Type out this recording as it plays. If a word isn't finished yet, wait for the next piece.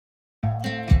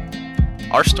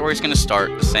Our story's going to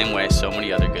start the same way so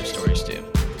many other good stories do,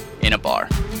 in a bar.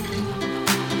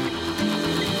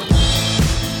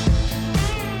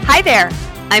 Hi there,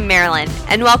 I'm Marilyn,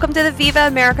 and welcome to the Viva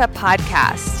America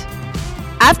podcast.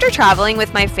 After traveling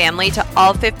with my family to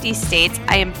all 50 states,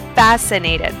 I am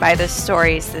fascinated by the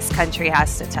stories this country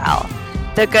has to tell,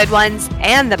 the good ones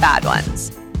and the bad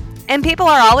ones. And people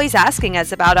are always asking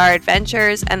us about our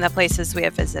adventures and the places we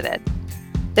have visited.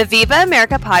 The Viva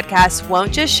America podcast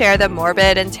won't just share the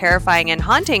morbid and terrifying and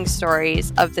haunting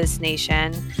stories of this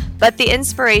nation, but the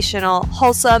inspirational,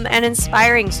 wholesome, and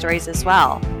inspiring stories as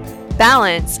well.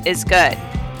 Balance is good.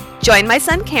 Join my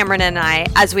son Cameron and I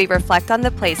as we reflect on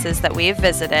the places that we have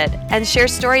visited and share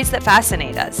stories that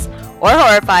fascinate us, or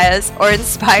horrify us, or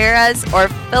inspire us, or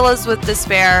fill us with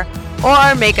despair,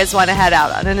 or make us want to head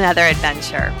out on another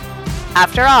adventure.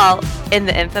 After all, in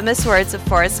the infamous words of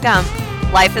Forrest Gump,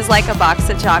 life is like a box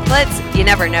of chocolates. You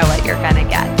never know what you're going to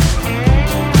get.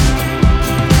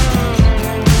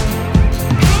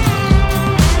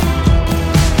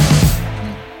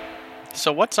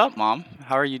 So what's up, Mom?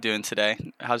 How are you doing today?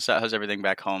 How's everything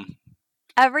back home?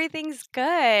 Everything's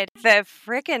good. The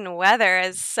freaking weather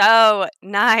is so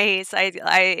nice.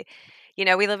 We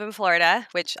live in Florida,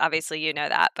 which obviously you know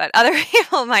that, but other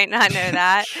people might not know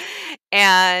that.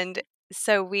 And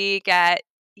so we get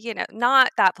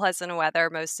not that pleasant weather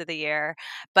most of the year,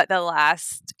 but the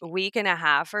last week and a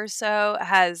half or so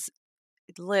has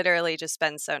literally just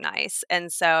been so nice.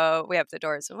 And so we have the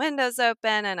doors and windows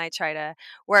open, and I try to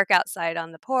work outside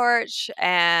on the porch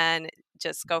and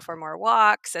just go for more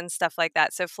walks and stuff like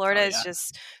that. So Florida is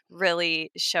just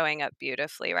really showing up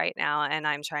beautifully right now, and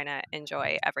I'm trying to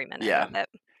enjoy every minute of it.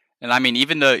 And I mean,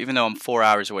 even though I'm 4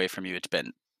 hours away from you, it's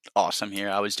been awesome here.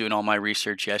 I was doing all my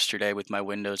research yesterday with my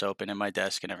windows open and my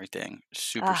desk and everything.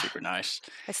 Super nice.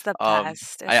 It's the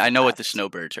best. I know what the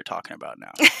snowbirds are talking about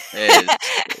now.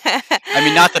 I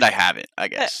mean, not that I haven't, I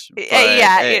guess. But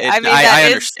I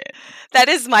understand. That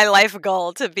is my life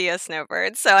goal, to be a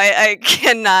snowbird. So I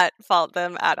cannot fault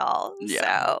them at all.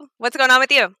 Yeah. So what's going on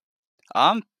with you?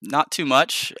 Not too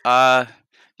much.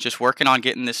 Just working on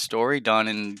getting this story done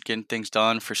and getting things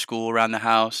done for school around the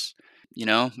house.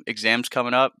 Exams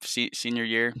coming up, senior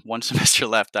year, one semester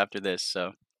left after this,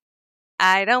 so.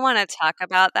 I don't want to talk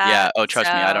about that. Yeah,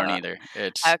 trust me, I don't either.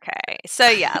 Okay, so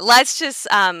yeah, let's just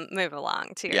move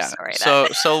along to your story then.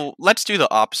 So let's do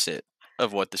the opposite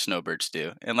of what the snowbirds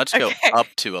do, and let's go up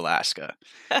to Alaska.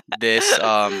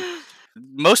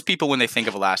 Most people, when they think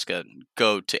of Alaska,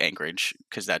 go to Anchorage,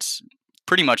 because that's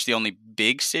pretty much the only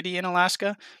big city in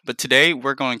Alaska. But today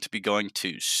we're going to be going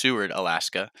to Seward,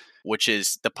 Alaska, which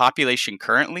is, the population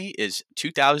currently is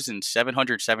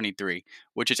 2,773,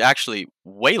 which is actually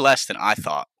way less than I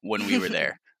thought when we were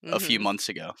there a few months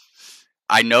ago.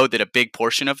 I know that a big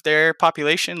portion of their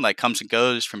population comes and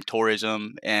goes from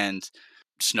tourism and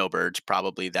snowbirds,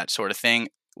 probably that sort of thing.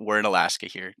 We're in Alaska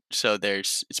here, so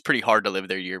it's pretty hard to live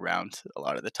there year round a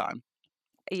lot of the time.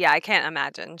 Yeah, I can't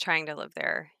imagine trying to live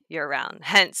there year-round.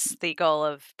 Hence the goal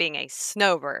of being a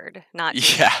snowbird, not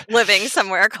living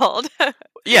somewhere cold.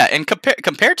 Yeah, and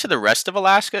compared to the rest of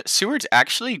Alaska, Seward's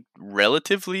actually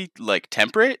relatively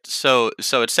temperate. So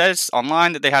it says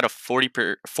online that they had a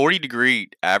 40 degree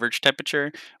average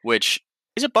temperature, which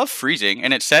is above freezing.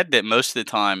 And it said that most of the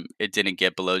time it didn't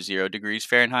get below 0 degrees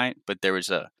Fahrenheit, but there was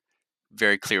a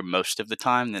very clear most of the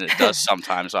time than it does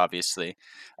sometimes, obviously.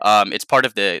 It's part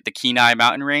of the Kenai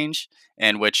mountain range,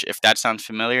 and which, if that sounds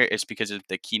familiar, is because of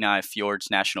the Kenai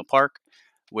Fjords National Park,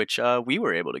 which we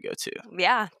were able to go to.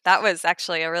 Yeah, that was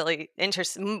actually a really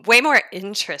way more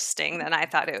interesting than I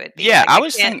thought it would be. Yeah, I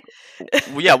was thinking,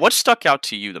 what stuck out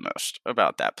to you the most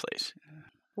about that place?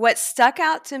 What stuck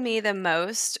out to me the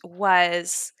most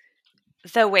was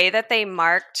the way that they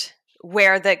marked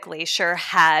where the glacier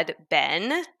had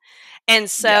been. And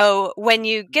so when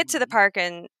you get to the park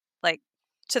and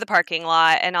to the parking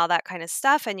lot and all that kind of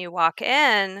stuff, and you walk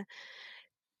in,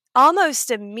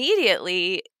 almost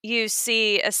immediately you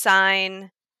see a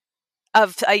sign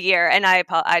of a year. And I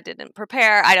didn't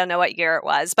prepare. I don't know what year it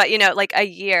was, but a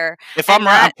year. If I'm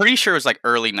right, I'm pretty sure it was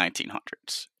early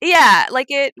 1900s. Yeah,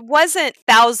 it wasn't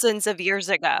thousands of years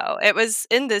ago. It was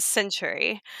in this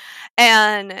century.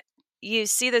 And you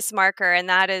see this marker, and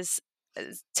that is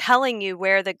telling you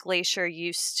where the glacier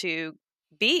used to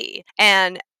be.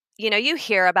 And you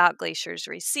hear about glaciers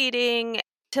receding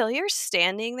till you're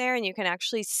standing there and you can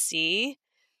actually see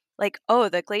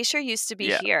the glacier used to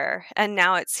be here and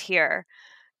now it's here.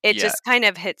 It just kind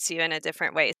of hits you in a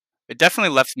different way. It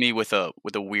definitely left me with a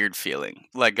weird feeling,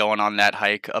 going on that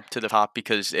hike up to the top,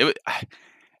 because it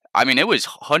was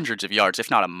hundreds of yards,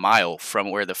 if not a mile, from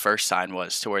where the first sign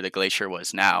was to where the glacier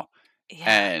was now. Yeah.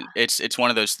 And it's one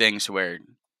of those things where,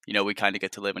 we kind of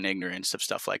get to live in ignorance of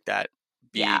stuff like that,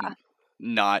 Yeah. being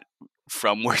not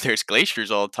from where there's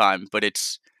glaciers all the time, but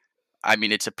it's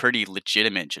a pretty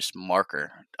legitimate just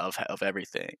marker of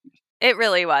everything. It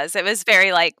really was. It was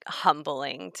very, like,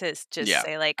 humbling to just Yeah,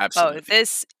 say, like, "Oh, absolutely.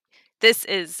 this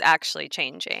is actually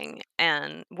changing,"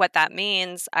 and what that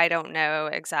means, I don't know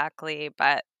exactly,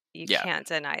 but you Yeah. can't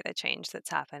deny the change that's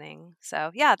happening.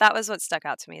 So, yeah, that was what stuck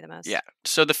out to me the Yeah. most.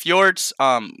 So the fjords,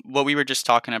 what we were just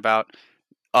talking about,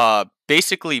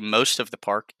 basically most of the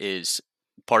park is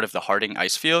part of the Harding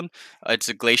ice field. It's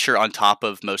a glacier on top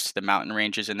of most of the mountain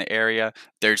ranges in the area.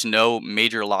 There's no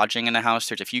major lodging in the house.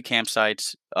 There's a few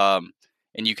campsites, and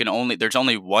there's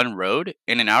only one road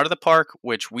in and out of the park,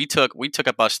 which we took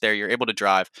a bus there. You're able to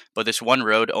drive, but this one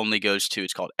road only goes to,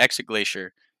 it's called Exit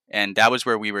Glacier, and that was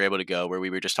where we were able to go, where we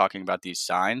were just talking about these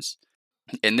signs.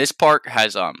 And this park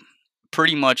has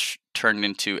pretty much turned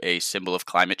into a symbol of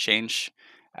climate change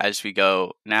as we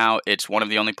go now. It's one of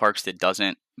the only parks that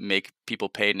doesn't make people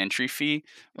pay an entry fee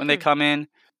when they Mm. come in.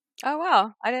 Oh,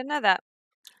 wow. I didn't know that.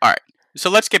 All right. So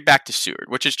let's get back to Seward,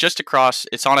 which is just across.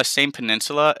 It's on the same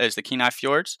peninsula as the Kenai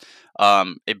Fjords.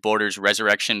 It borders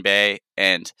Resurrection Bay,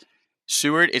 and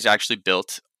Seward is actually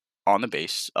built on the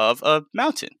base of a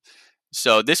mountain.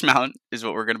 So this mountain is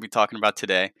what we're going to be talking about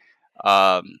today.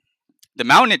 Um, the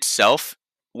mountain itself,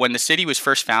 when the city was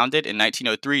first founded in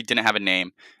 1903, didn't have a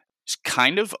name. It's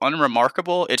kind of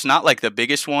unremarkable. It's not like the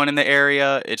biggest one in the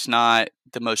area. It's not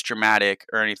the most dramatic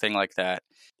or anything like that.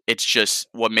 It's just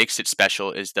what makes it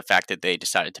special is the fact that they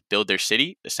decided to build their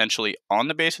city essentially on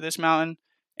the base of this mountain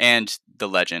and the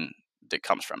legend that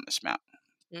comes from this mountain.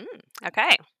 Mm,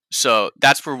 okay. So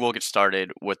that's where we'll get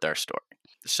started with our story.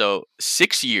 So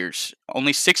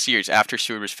only 6 years after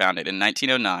Seward was founded in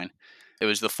 1909, it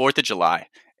was the 4th of July.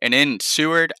 And in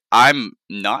Seward, I'm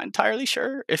not entirely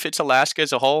sure if it's Alaska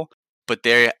as a whole, but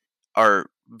they are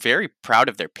very proud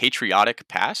of their patriotic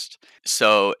past.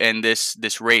 So, in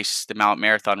this race, the Mount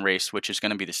Marathon race, which is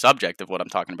going to be the subject of what I'm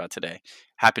talking about today,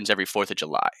 happens every 4th of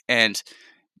July. And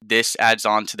this adds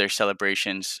on to their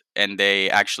celebrations, and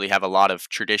they actually have a lot of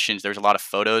traditions. There's a lot of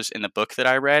photos in the book that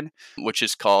I read, which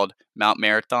is called Mount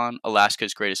Marathon,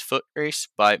 Alaska's Greatest Foot Race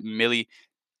by Millie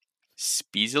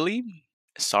Speasley.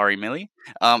 Sorry, Millie.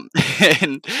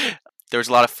 And there was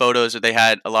a lot of photos that they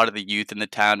had. A lot of the youth in the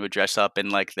town would dress up in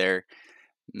like their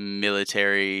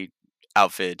military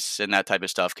outfits and that type of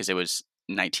stuff because it was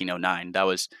 1909. That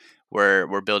was where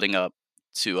we're building up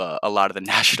to a lot of the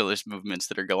nationalist movements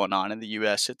that are going on in the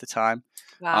U.S. at the time,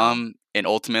 Wow. and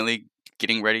ultimately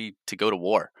getting ready to go to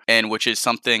war, and which is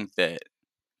something that.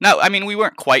 No, I mean we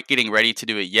weren't quite getting ready to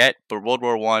do it yet, but World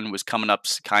War One was coming up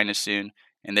kind of soon,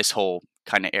 and this whole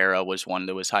kind of era was one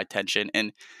that was high tension.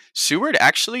 And Seward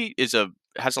actually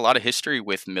has a lot of history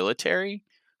with military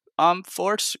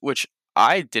force, which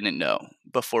I didn't know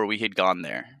before we had gone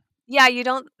there. Yeah, you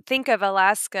don't think of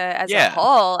Alaska as a Yeah,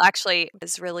 whole actually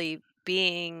as really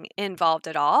being involved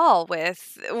at all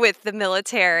with the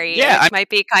military, yeah. which might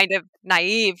be kind of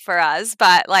naive for us,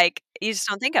 but, like, you just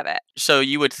don't think of it. So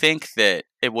you would think that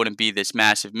it wouldn't be this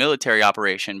massive military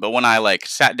operation, but when I like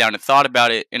sat down and thought about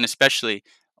it, and especially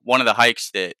one of the hikes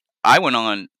that I went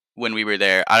on when we were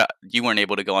there, you weren't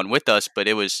able to go on with us, but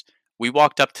we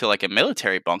walked up to like a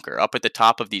military bunker up at the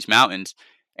top of these mountains,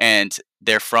 and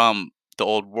they're from the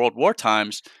old World War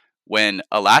times when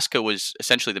Alaska was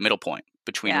essentially the middle point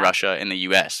between Yeah. Russia and the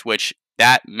U.S., which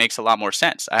that makes a lot more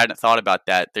sense. I hadn't thought about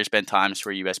that. There's been times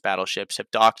where U.S. battleships have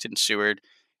docked in Seward,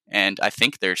 and I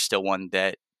think there's still one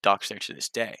that docks there to this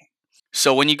day.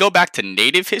 So when you go back to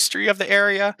native history of the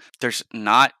area, there's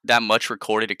not that much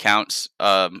recorded accounts,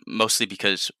 mostly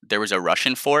because there was a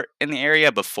Russian fort in the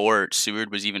area before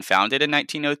Seward was even founded in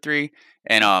 1903,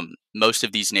 and most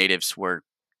of these natives were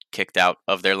kicked out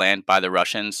of their land by the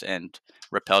Russians and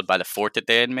repelled by the fort that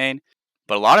they had made.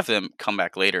 But a lot of them come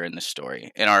back later in the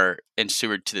story, and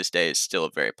Seward to this day is still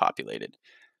a very populated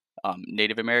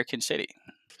Native American city.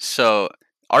 So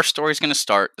our story is going to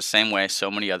start the same way so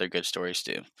many other good stories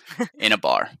do, in a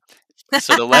bar.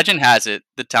 So the legend has it,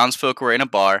 the townsfolk were in a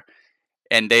bar,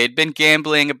 and they had been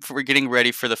gambling before getting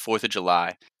ready for the 4th of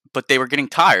July, but they were getting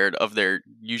tired of their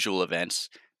usual events,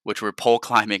 which were pole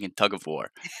climbing and tug of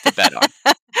war to bet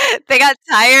on. They got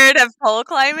tired of pole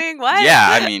climbing? What? Yeah,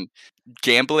 I mean,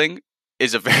 gambling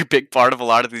is a very big part of a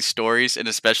lot of these stories, and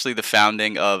especially the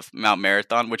founding of Mount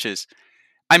Marathon, which is,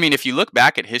 I mean, if you look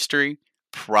back at history,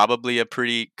 probably a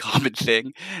pretty common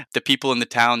thing. The people in the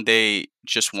town, they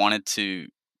just wanted to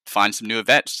find some new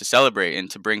events to celebrate and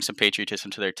to bring some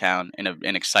patriotism to their town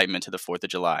and excitement to the 4th of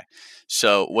July.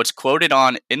 So, what's quoted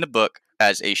on in the book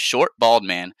as a short, bald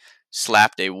man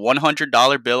slapped a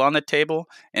 $100 bill on the table,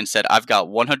 and said, "I've got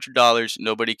 $100.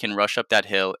 Nobody can rush up that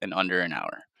hill in under an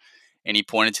hour." And he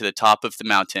pointed to the top of the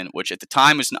mountain, which at the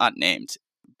time was not named,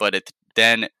 but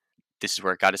then this is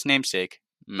where it got its namesake,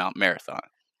 Mount Marathon.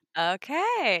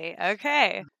 Okay.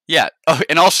 Yeah. Oh,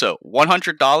 and also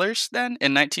 $100 then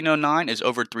in 1909 is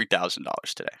over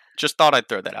 $3,000 today. Just thought I'd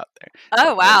throw that out there.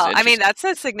 Oh, wow. I mean, that's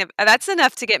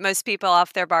enough to get most people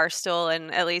off their bar stool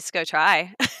and at least go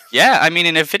try. Yeah, I mean,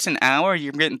 and if it's an hour,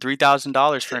 you're getting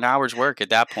 $3,000 for an hour's work at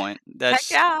that point. Heck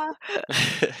yeah.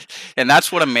 And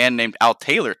that's what a man named Al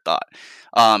Taylor thought.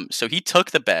 So he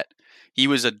took the bet. He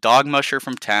was a dog musher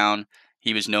from town.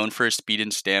 He was known for his speed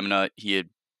and stamina. He had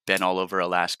been all over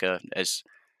Alaska.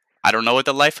 I don't know what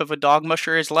the life of a dog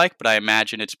musher is like, but I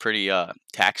imagine it's pretty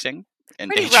taxing and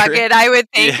Pretty dangerous. rugged, I would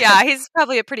think. Yeah, he's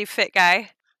probably a pretty fit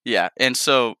guy. Yeah, and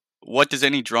so what does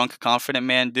any drunk, confident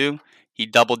man do? He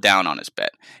doubled down on his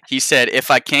bet. He said, "If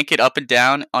I can't get up and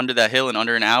down under that hill in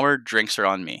under an hour, drinks are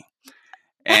on me."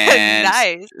 And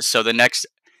Nice. so the next,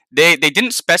 they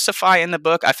didn't specify in the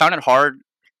book. I found it hard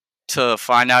to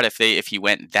find out if he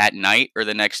went that night or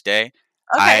the next day.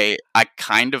 Okay. I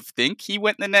kind of think he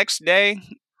went the next day.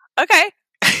 Okay.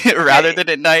 Rather than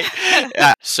at night.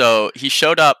 So he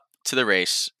showed up to the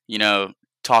race,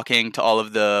 talking to all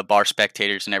of the bar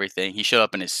spectators and everything. He showed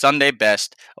up in his Sunday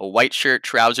best, a white shirt,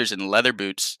 trousers, and leather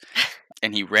boots,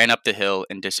 and he ran up the hill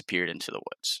and disappeared into the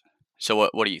woods. So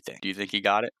what do you think? Do you think he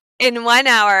got it? In 1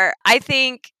 hour, I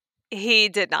think he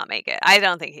did not make it. I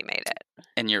don't think he made it.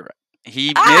 And you're right.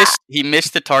 He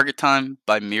missed the target time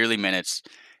by merely minutes.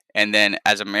 And then,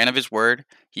 as a man of his word,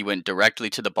 he went directly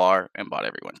to the bar and bought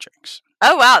everyone drinks.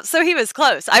 Oh, wow. So he was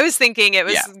close. I was thinking it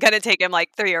was going to take him like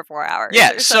 3 or 4 hours.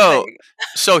 Yeah, so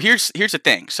here's the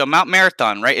thing. So Mount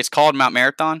Marathon, right? It's called Mount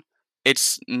Marathon.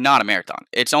 It's not a marathon.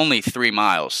 It's only 3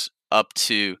 miles up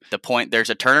to the point. There's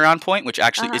a turnaround point, which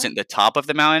actually isn't the top of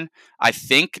the mountain. I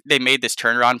think they made this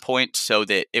turnaround point so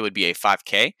that it would be a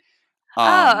 5K.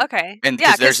 Oh, okay. And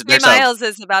yeah, because 3 miles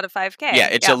is about a 5K. Yeah,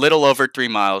 it's a little over 3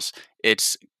 miles.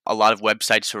 It's a lot of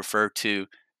websites refer to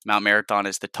Mount Marathon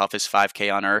as the toughest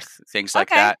 5K on earth, things like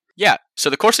that. Yeah, so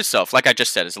the course itself, like I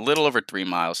just said, is a little over 3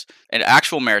 miles. An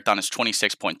actual marathon is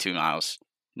 26.2 miles.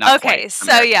 Not quite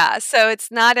so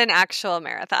it's not an actual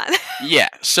marathon. Yeah,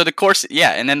 so the course,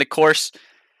 and then the course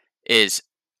is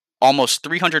almost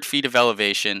 300 feet of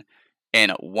elevation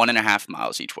and 1.5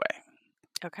 miles each way.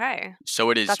 Okay. So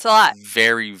it is That's a lot.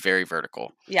 Very, very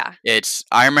vertical. Yeah.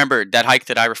 I remember that hike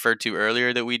that I referred to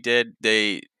earlier that we did,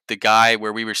 the guy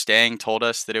where we were staying told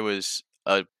us that it was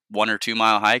a 1 or 2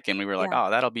 mile hike, and we were like, oh,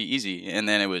 that'll be easy. And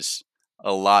then it was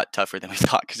a lot tougher than we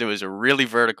thought because it was really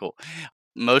vertical.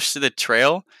 Most of the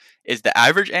trail is the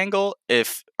average angle. All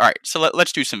right, so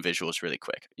let's do some visuals really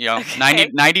quick.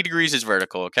 90 degrees is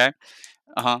vertical, okay?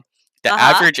 The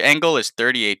average angle is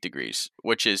 38 degrees,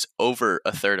 which is over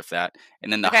a third of that.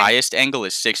 And then the highest angle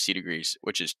is 60 degrees,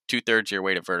 which is 2/3 your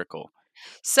way to vertical.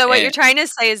 So what you're trying to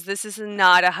say is this is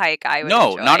not a hike I would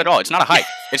enjoy. Not at all. It's not a hike.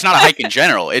 It's not a hike in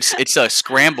general. It's a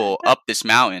scramble up this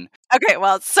mountain. Okay,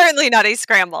 well, it's certainly not a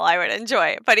scramble I would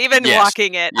enjoy. But even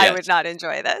walking it, I would not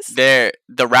enjoy this.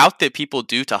 The route that people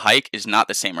do to hike is not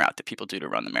the same route that people do to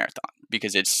run the marathon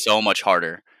because it's so much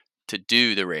harder to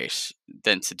do the race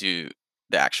than to do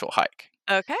the actual hike.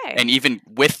 Okay. And even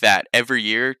with that, every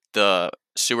year the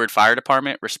Seward Fire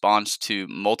Department responds to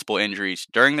multiple injuries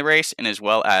during the race and as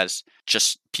well as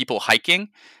just people hiking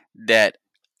that,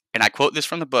 and I quote this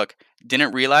from the book,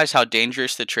 didn't realize how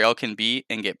dangerous the trail can be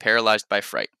and get paralyzed by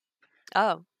fright.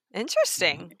 Oh,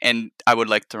 interesting. And I would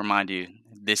like to remind you,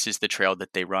 this is the trail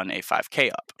that they run a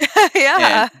 5K up.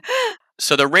 Yeah. And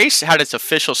so the race had its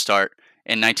official start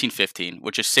in 1915,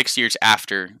 which is 6 years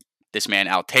after this man,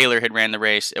 Al Taylor, had ran the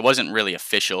race. It wasn't really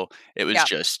official. It was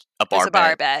just a bar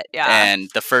bet. Yeah. And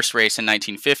the first race in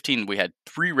 1915, we had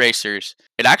 3 racers.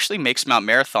 It actually makes Mount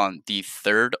Marathon the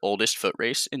 3rd oldest foot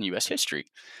race in U.S. history,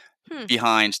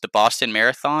 behind the Boston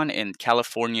Marathon and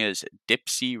California's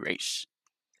Dipsea Race.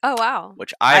 Oh, wow.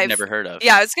 Which I've never heard of.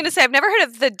 Yeah, I was going to say, I've never heard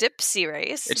of the Dipsea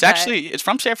Race. It's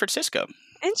from San Francisco.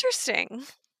 Interesting.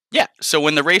 Yeah, so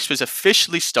when the race was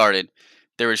officially started,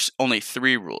 there was only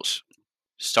 3 rules.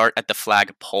 Start at the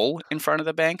flag pole in front of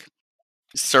the bank,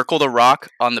 circle the rock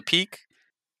on the peak,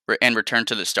 and return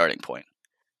to the starting point.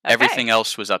 Okay. Everything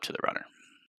else was up to the runner.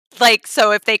 Like,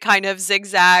 so if they kind of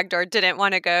zigzagged or didn't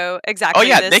want to go exactly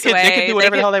this way. They could do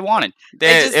whatever the hell they wanted.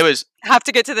 It was have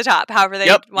to get to the top, however they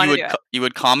want to do it. You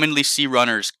would commonly see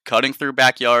runners cutting through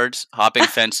backyards, hopping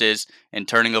fences, and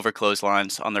turning over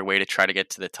clotheslines on their way to try to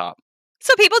get to the top.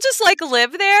 So people just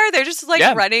live there? They're just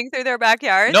running through their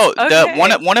backyards? No,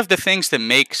 one of the things that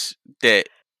makes that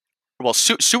well,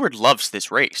 Seward loves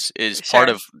this race. Is part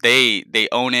Sure. of they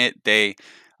own it.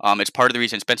 It's part of the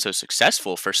reason it's been so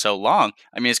successful for so long.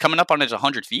 I mean, it's coming up on its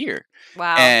 100th year,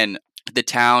 Wow. and the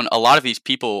town. A lot of these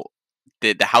people,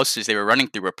 the houses they were running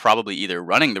through were probably either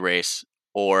running the race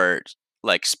or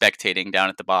like spectating down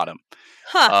at the bottom.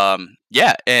 Huh.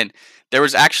 Yeah, and there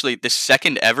was actually the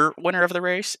second ever winner of the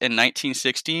race in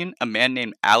 1916, a man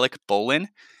named Alec Bolin.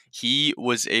 He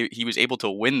was able to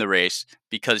win the race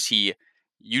because he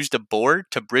used a board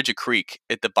to bridge a creek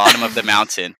at the bottom of the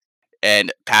mountain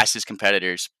and pass his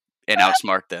competitors and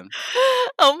outsmart them.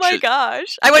 Oh my Just,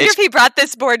 gosh. I wonder it's if he brought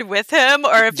this board with him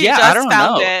or if he yeah, I just don't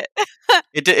found know. it.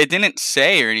 It didn't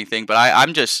say or anything, but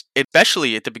I'm just,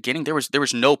 especially at the beginning, there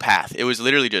was no path. It was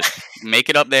literally just make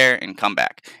it up there and come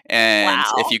back. And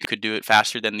if Wow. you could do it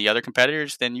faster than the other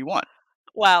competitors, then you won.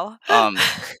 Wow.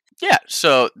 Yeah.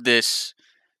 So this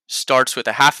starts with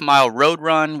a half-mile road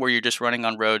run where you're just running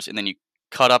on roads, and then you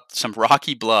cut up some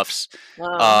rocky bluffs,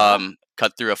 Uh,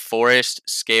 cut through a forest,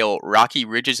 scale rocky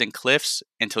ridges and cliffs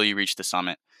until you reach the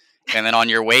summit. And then on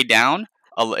your way down,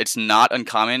 it's not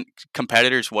uncommon.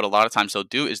 Competitors, what a lot of times they'll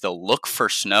do is they'll look for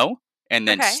snow and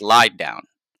then okay. slide down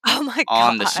Oh my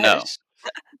on the snow. gosh.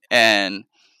 And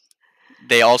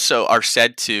they also are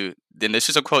said to, and this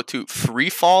is a quote too, free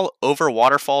fall over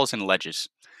waterfalls and ledges.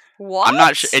 I'm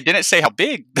not sure. What? It didn't say how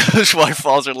big those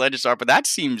waterfalls or ledges are, but that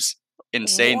seems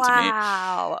insane to me.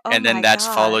 Wow. Oh And then my that's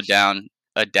followed gosh. down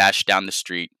a dash down the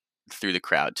street through the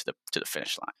crowd to the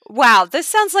finish line. Wow, this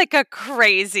sounds like a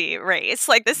crazy race.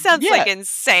 Like this sounds Yeah. like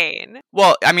insane.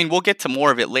 Well, I mean, we'll get to more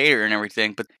of it later and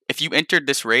everything, but if you entered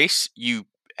this race, you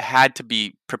had to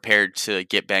be prepared to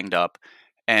get banged up.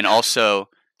 And also,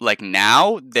 like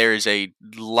now, there's a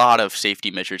lot of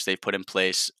safety measures they've put in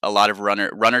place. A lot of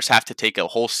runners have to take a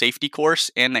whole safety course,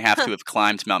 and they have to have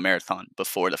climbed Mount Marathon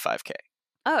before the 5K.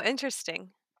 Oh,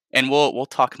 interesting. And we'll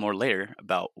talk more later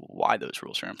about why those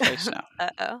rules are in place now.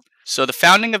 Uh-oh. So the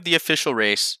founding of the official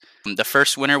race, the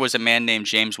first winner was a man named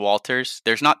James Walters.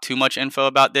 There's not too much info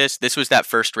about this. This was that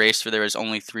first race where there was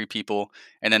only 3 people.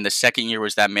 And then the second year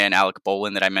was that man, Alec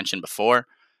Bolin, that I mentioned before.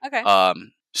 Okay.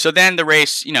 So then the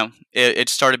race, it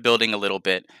started building a little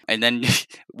bit. And then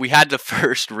we had the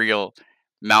first real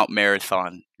Mount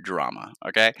Marathon drama,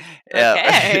 okay?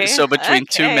 Okay. So between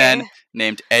 2 Okay. men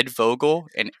named Ed Vogel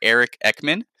and Eric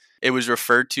Ekman, it was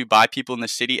referred to by people in the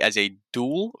city as a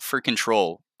duel for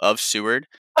control of Seward.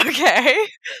 Okay.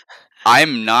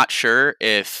 I'm not sure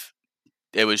if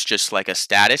it was just like a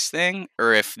status thing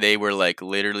or if they were like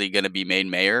literally going to be made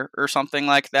mayor or something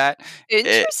like that.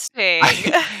 Interesting.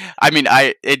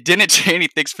 It didn't say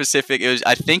anything specific.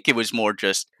 I think it was more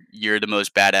just you're the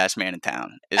most badass man in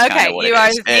town. Is kind Okay, of what you it are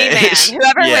is. the man.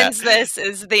 Whoever Yeah. wins this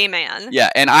is the man. Yeah,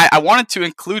 and I wanted to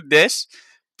include this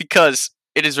because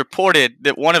it is reported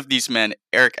that one of these men,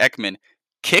 Eric Ekman,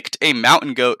 kicked a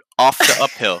mountain goat off the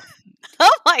uphill.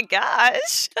 Oh my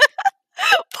gosh.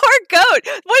 Poor goat. What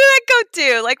did that goat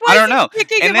do? Like, why I don't is know. he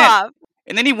kicking And him off?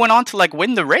 And then he went on to like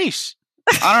win the race.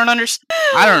 I don't understand.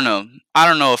 I don't know. I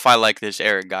don't know if I like this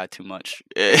Eric guy too much.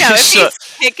 If So- he's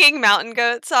kicking mountain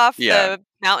goats off Yeah. the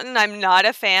mountain, I'm not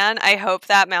a fan. I hope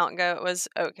that mountain goat was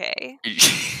okay.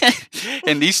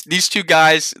 and these 2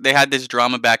 guys, they had this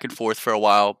drama back and forth for a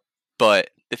while, but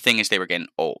the thing is they were getting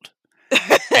old.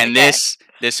 And Okay.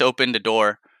 this opened a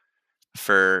door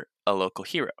for a local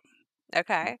hero.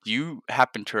 Okay. You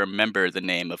happen to remember the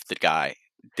name of the guy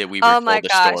that we Oh were my told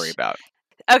the story gosh. about?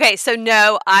 Okay, so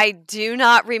no, I do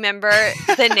not remember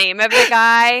the name of the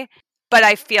guy, but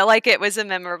I feel like it was a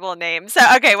memorable name. So,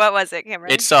 okay, what was it,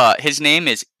 Cameron? It's his name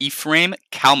is Ephraim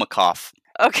Kalmakoff.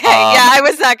 Okay, yeah, I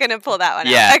was not going to pull that one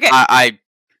Yeah, out. Okay. I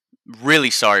really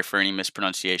sorry for any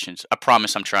mispronunciations. I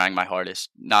promise I'm trying my hardest.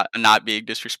 Not being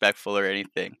disrespectful or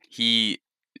anything.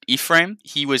 Ephraim,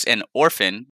 he was an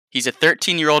orphan. He's a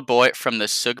 13-year-old boy from the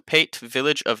Sugpate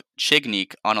village of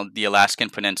Chignik on the Alaskan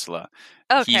Peninsula.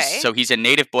 Okay. He's a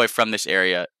native boy from this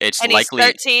area. It's And likely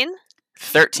he's 13?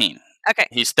 13. Okay.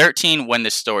 He's 13 when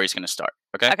this story is going to start.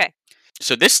 Okay. Okay.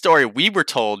 So this story we were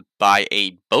told by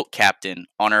a boat captain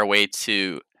on our way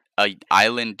to a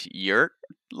island yurt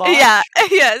lodge. Yeah,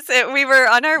 yes. We were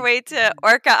on our way to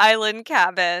Orca Island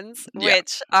cabins, Yeah.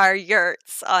 which are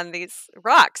yurts on these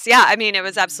rocks. Yeah, I mean, it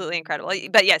was absolutely incredible.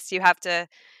 But yes, you have to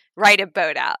ride a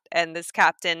boat out. And this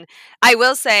captain, I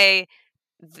will say,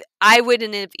 I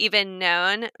wouldn't have even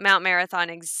known Mount Marathon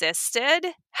existed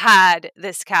had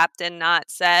this captain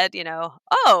not said,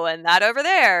 oh, and that over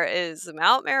there is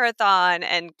Mount Marathon,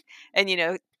 and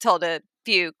told a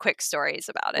few quick stories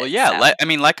about it. Well, yeah. So.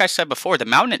 Like I said before, the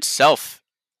mountain itself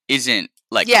isn't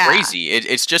like Yeah. crazy.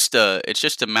 It's just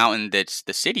a mountain that's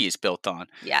the city is built on.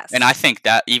 Yes. And I think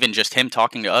that even just him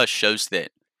talking to us shows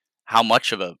that how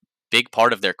much of a big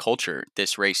part of their culture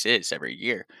this race is every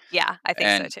year. Yeah, I think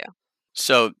so And too.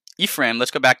 so Ephraim,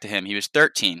 let's go back to him. He was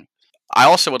 13. I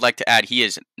also would like to add he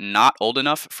is not old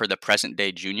enough for the present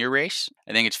day junior race.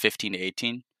 I think it's 15 to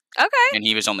 18, Okay. and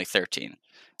he was only 13.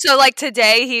 So like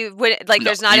today he would like No,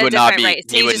 there's not he a would not different be. race.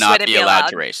 He would just not wouldn't be be allowed allowed.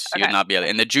 to race. He Okay. would not be.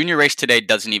 And the junior race today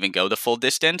doesn't even go the full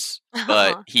distance,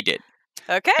 but he did.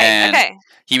 Okay. And Okay.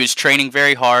 he was training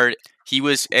very hard. He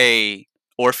was a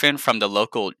orphan from the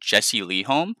local Jesse Lee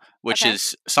home, which Okay.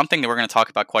 is something that we're going to talk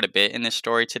about quite a bit in this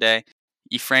story today.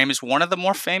 Ephraim is one of the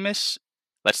more famous,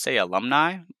 let's say,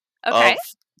 alumni Okay.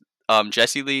 of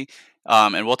Jesse Lee,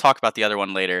 and we'll talk about the other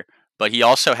one later. But he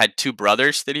also had two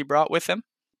brothers that he brought with him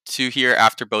to here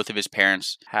after both of his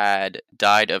parents had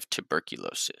died of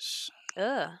tuberculosis.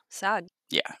 Ugh, sad.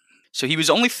 Yeah. So he was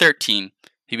only 13.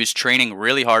 He was training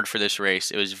really hard for this race.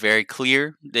 It was very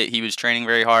clear that he was training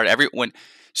very hard.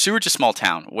 Seward's a small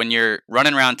town. When you're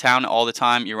running around town all the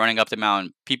time, you're running up the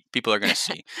mountain, people are going to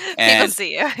see. People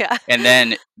see you, yeah. And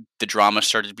then the drama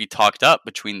started to be talked up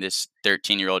between this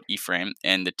 13-year-old Ephraim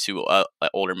and the two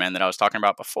older men that I was talking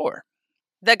about before.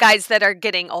 The guys that are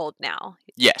getting old now.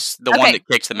 Yes, the one that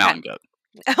kicks the mountain goat.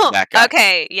 Oh, That guy.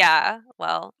 okay, yeah.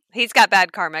 Well, he's got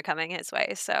bad karma coming his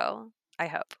way, so I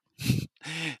hope.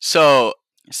 So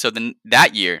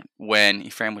that year when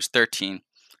Ephraim was 13,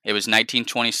 it was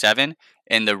 1927,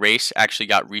 and the race actually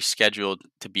got rescheduled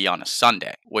to be on a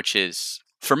Sunday, which is,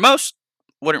 for most,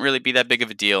 wouldn't really be that big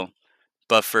of a deal.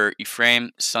 But for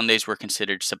Ephraim, Sundays were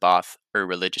considered Sabbath, or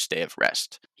religious day of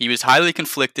rest. He was highly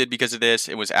conflicted because of this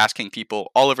and was asking people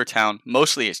all over town,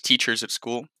 mostly his teachers at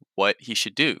school, what he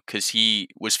should do, because he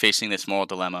was facing this moral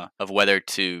dilemma of whether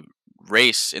to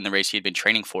race in the race he had been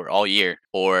training for all year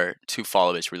or to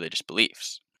follow his religious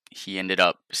beliefs. He ended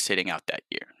up sitting out that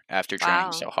year after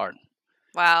training so hard.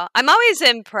 Wow. I'm always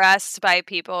impressed by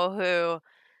people who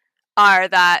are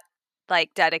that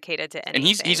like dedicated to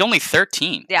anything. And he's only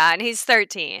 13. Yeah, and he's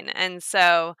 13. And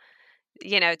so,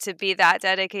 to be that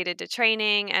dedicated to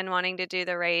training and wanting to do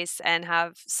the race and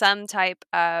have some type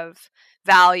of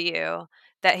value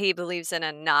that he believes in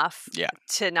enough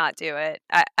to not do it.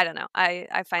 I don't know.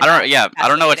 I find I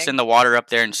don't know what's in the water up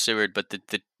there in Seward, but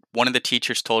the one of the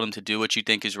teachers told him to do what you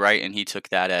think is right, and he took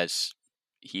that as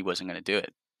he wasn't going to do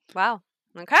it. Wow.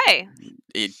 Okay.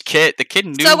 The kid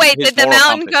knew. So wait, his did the moral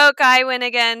mountain compass. goat guy win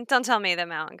again? Don't tell me the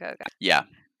mountain goat guy. Yeah,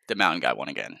 the mountain guy won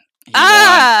again. He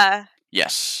won.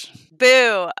 Yes.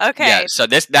 Boo. Okay. Yeah. So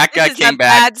that guy came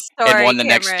back and won the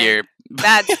next year.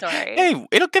 Bad story. Hey,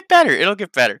 it'll get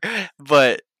better.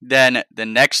 But then the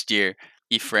next year,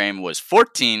 Ephraim was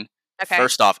 14. Okay.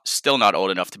 First off, still not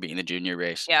old enough to be in the junior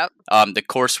race. Yep. The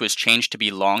course was changed to be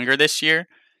longer this year,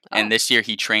 and this year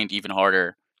he trained even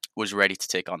harder, was ready to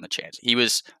take on the chance. He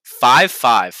was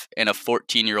 5'5" and a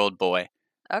 14-year-old boy.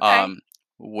 Okay.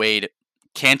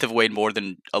 Can't have weighed more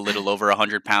than a little over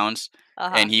 100 pounds,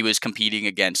 and he was competing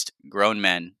against grown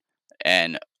men,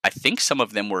 and I think some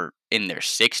of them were in their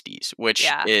 60s, which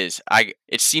is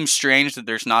it seems strange that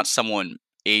there's not someone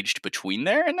aged between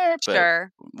there and there, but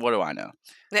sure. What do I know?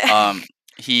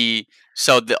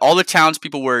 All the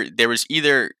townspeople there was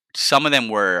either some of them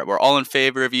were all in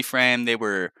favor of Ephraim, they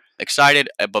were excited,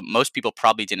 but most people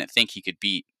probably didn't think he could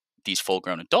beat these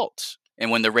full-grown adults. And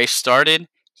when the race started,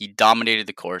 he dominated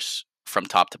the course from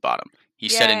top to bottom. He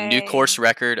set a new course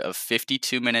record of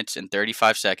 52 minutes and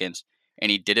 35 seconds, and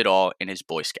he did it all in his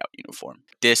Boy Scout uniform.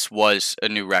 This was a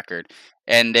new record,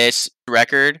 and this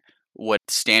record would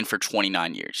stand for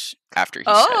 29 years after he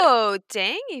set it. Oh,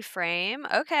 dang, Ephraim.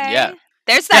 Okay. Yeah.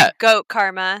 There's that goat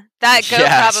karma. That goat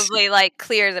Yes. probably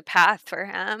cleared the path for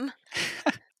him.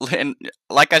 And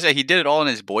like I said, he did it all in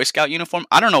his Boy Scout uniform.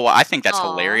 I don't know why. I think that's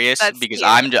hilarious because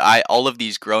cute. All of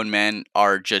these grown men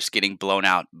are just getting blown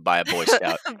out by a Boy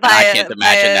Scout. I can't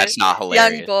imagine that's not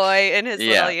hilarious. Young boy in his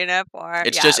little uniform.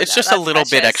 It's just a little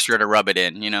bit extra to rub it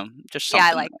in, just something.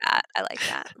 Yeah, I like that. I like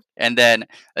that. And then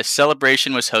a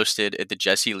celebration was hosted at the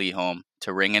Jesse Lee home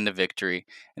to ring in the victory,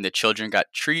 and the children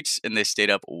got treats and they stayed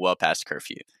up well past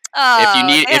curfew. Oh,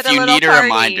 if you need a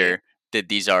reminder that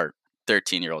these are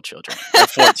 13-year-old children or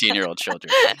 14-year-old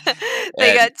children.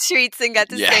 They got treats and got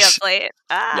to stay up late.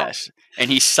 Yes.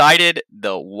 And he cited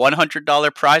the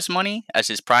 $100 prize money as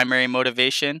his primary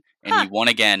motivation, and he won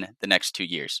again the next 2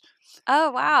 years.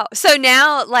 Oh, wow. So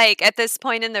now, at this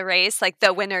point in the race,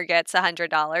 the winner gets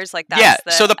 $100.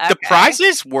 That's so the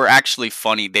prizes were actually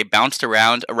funny. They bounced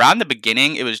around. Around the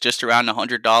beginning, it was just around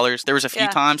 $100. There was a few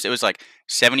times it was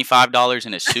 $75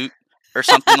 in a suit or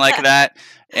something like that.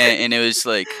 And it was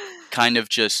kind of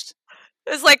just,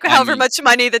 It was like I however mean, much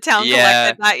money the town yeah,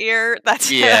 collected that year. That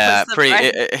was yeah, the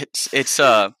pretty. price. It's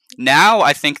now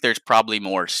I think there's probably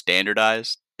more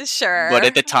standardized, but at Sure.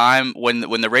 the time when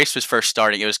the race was first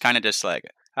starting, it was kind of just like,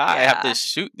 "Hi, I have Yeah. this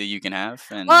suit that you can have,"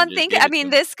 Well, and I'm just thinking, gave I it to mean,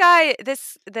 him. this guy,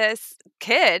 this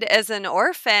kid is an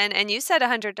orphan, and you said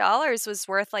 $100 was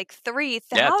worth like Yeah,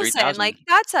 3,000. 3,000. Like,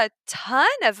 that's a ton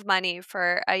of money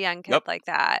for a young kid Yep. like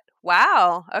that.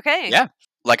 Wow. Okay. Yeah.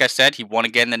 Like I said, he won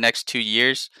again the next 2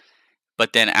 years.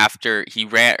 But then after he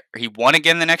won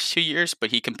again the next 2 years,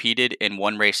 but he competed in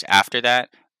one race after that,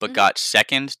 but Hmm. got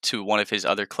second to one of his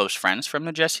other close friends from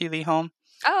the Jesse Lee home.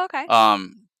 Oh, okay.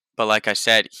 But like I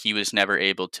said, he was never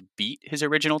able to beat his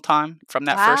original time from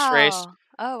that first race, Wow.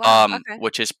 Oh, wow. Okay.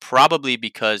 which is probably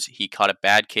because he caught a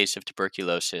bad case of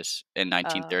tuberculosis in Oh.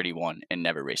 1931 and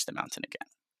never raced the mountain again.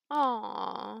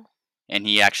 Oh. And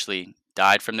he actually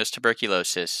died from this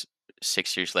tuberculosis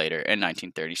 6 years later in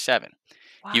 1937.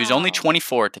 He was only Wow.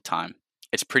 24 at the time.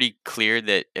 It's pretty clear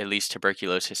that at least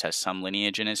tuberculosis has some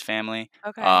lineage in his family,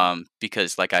 Okay.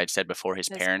 because, like I had said before, his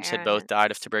His parents had both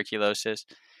died of parents. tuberculosis.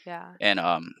 Yeah. And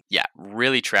yeah,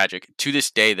 really tragic. To this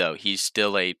day, though, he's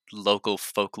still a local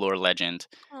folklore legend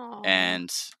Oh.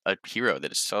 and a hero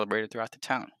that is celebrated throughout the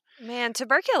town. Man,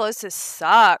 tuberculosis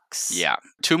sucks. Yeah,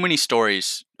 too many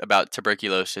stories about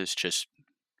tuberculosis just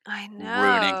I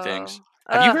ruining things. know.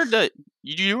 Have you Ugh. heard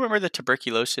do you remember the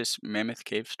tuberculosis mammoth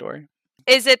cave story?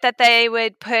 Is it that they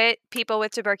would put people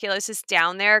with tuberculosis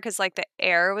down there because, like, the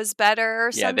air was better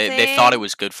or Yeah, they thought it something?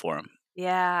 was good for him.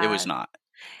 It was Yeah. not.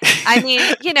 I mean,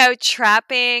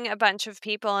 trapping a bunch of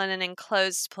people in an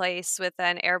enclosed place with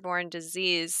an airborne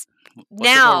disease, What could go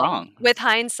now, wrong? with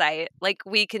hindsight, like,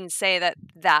 we can say that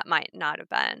that might not have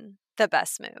been the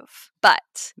best move.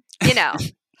 But, you know,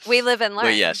 we live and But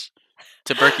learn. yes,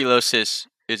 tuberculosis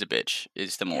is a bitch,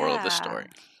 is the moral of the Yeah. story.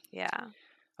 Yeah.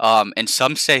 And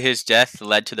some say his death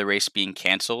led to the race being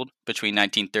canceled between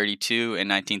 1932 and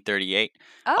 1938.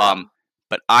 Um, Oh.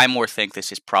 but I more think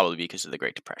this is probably because of the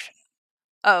Great Depression.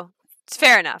 Oh, it's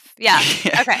fair enough. Yeah.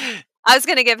 Okay. I was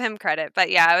gonna give him credit, but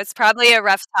yeah, it was probably a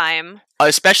rough time.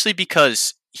 Especially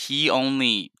because he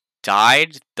only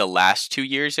died the last 2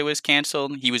 years it was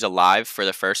canceled. He was alive for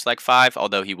the first like five,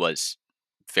 although he was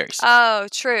very sick. Oh,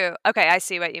 true. Okay, I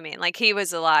see what you mean. Like, he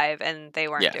was alive and they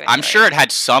weren't Yeah, doing I'm sure great. it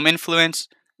had some influence,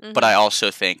 but I Mhm.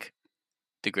 also think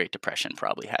the Great Depression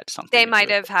probably had something They to do might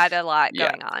with have it. had a lot Yeah.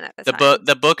 going on at the The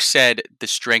time. book said the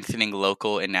strengthening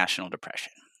local and national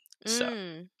depression. So,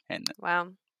 Mm. and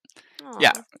Wow.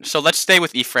 yeah, Aw. so let's stay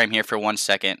with Ephraim here for 1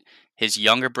 second. His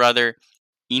younger brother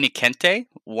Inakente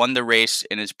won the race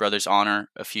in his brother's honor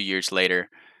a few years later.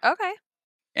 Okay.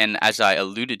 And as I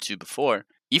alluded to before,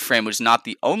 Ephraim was not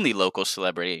the only local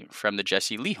celebrity from the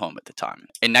Jesse Lee home at the time.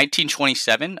 In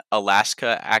 1927,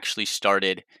 Alaska actually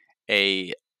started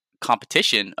a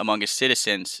competition among its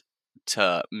citizens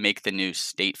to make the new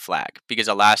state flag because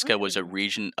Alaska was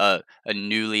Mm. a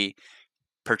newly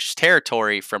purchased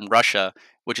territory from Russia,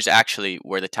 which is actually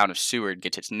where the town of Seward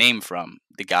gets its name from,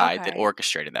 the guy that Okay.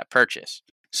 orchestrated that purchase.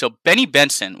 So Benny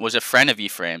Benson was a friend of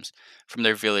Ephraim's from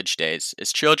their village days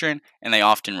as children, and they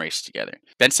often raced together.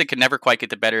 Benson could never quite get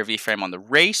the better of Ephraim on the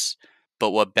race,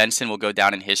 but what Benson will go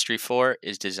down in history for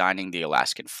is designing the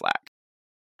Alaskan flag.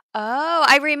 Oh,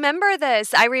 I remember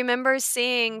this. I remember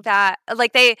seeing that,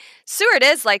 like, Seward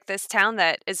is like this town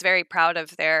that is very proud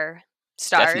of their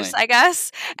stars, Definitely, I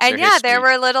guess. it's their And yeah, there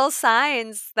history. were little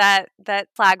signs that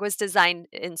flag was designed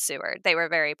in Seward. They were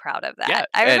very proud of that. Yeah,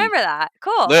 I and remember that.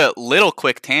 Cool. little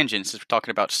quick tangent since we're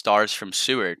talking about stars from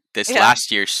Seward. This Yeah.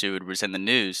 last year, Seward was in the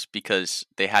news because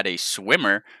they had a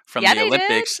swimmer from Yeah, the they did.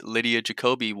 Olympics. Lydia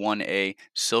Jacoby won a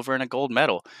silver and a gold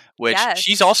medal, which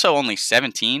she's Yes. also only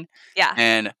 17. Yeah.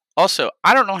 And also,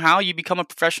 I don't know how you become a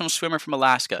professional swimmer from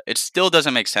Alaska. It still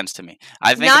doesn't make sense to me.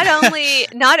 I think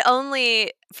Not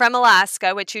only from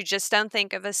Alaska, which you just don't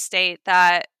think of a state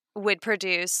that would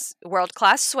produce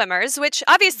world-class swimmers, which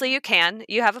obviously you can.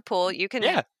 You have a pool. You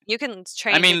yeah. can I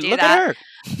train to mean, do look at that. her.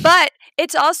 But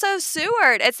it's also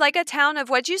Seward. It's like a town of,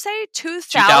 what'd you say,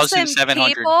 2,000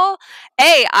 2,700. people?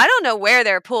 Hey, I don't know where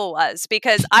their pool was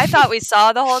because I thought we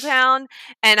saw the whole town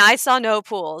and I saw no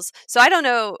pools. So I don't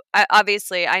know.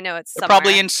 Obviously, I know it's They're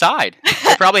probably somewhere. inside.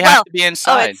 They probably have Well, to be oh,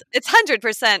 inside. it's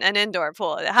 100% an indoor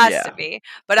pool. It has to Yeah. be.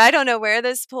 But I don't know where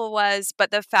this pool was. But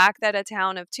the fact that a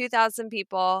town of 2,000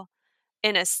 people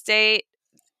in the state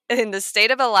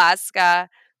of Alaska,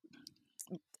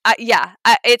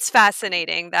 it's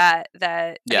fascinating that I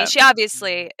mean, Yeah. she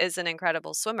obviously is an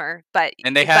incredible swimmer, but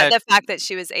And they but had the fact that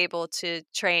she was able to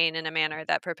train in a manner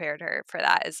that prepared her for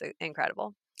that is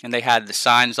incredible. And they had the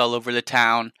signs all over the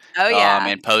town, Oh, yeah.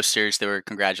 and posters that were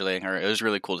congratulating her. It was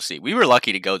really cool to see. We were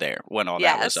lucky to go there when all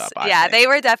that was Yes. up, I Yeah, think. they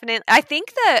were definitely I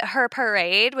think that her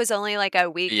parade was only, like, a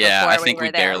week Yeah, I before we think we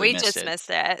were there. barely We missed just it. missed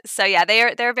it. So, yeah,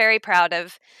 they're very proud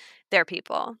of their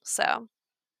people, so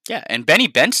Yeah, and Benny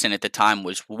Benson at the time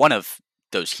was one of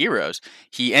those heroes.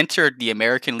 He entered the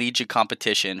American Legion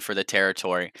competition for the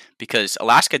territory because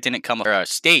Alaska didn't come a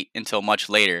state until much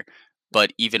later.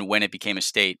 But even when it became a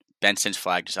state, Benson's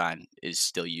flag design is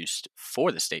still used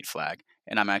for the state flag.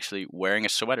 And I'm actually wearing a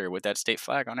sweater with that state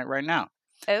flag on it right now.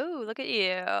 Oh, look at you.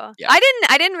 Yeah.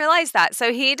 I didn't realize that.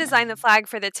 So he designed the flag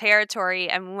for the territory,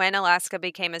 and when Alaska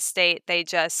became a state, they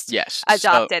just Yes. So,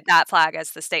 adopted that flag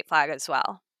as the state flag as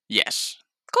well. yes.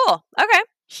 Cool. Okay.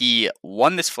 He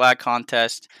won this flag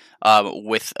contest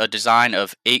with a design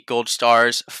of 8 gold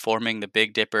stars forming the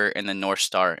Big Dipper and the North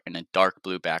Star in a dark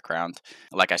blue background.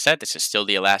 Like I said, this is still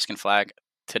the Alaskan flag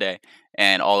today,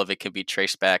 and all of it can be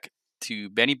traced back to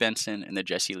Benny Benson and the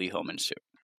Jesse Lee Holman suit.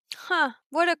 Huh.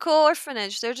 What a cool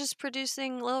orphanage. They're just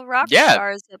producing little rock Yeah,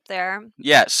 stars up there.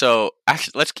 yeah. So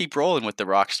actually, let's keep rolling with the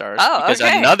rock stars Oh, because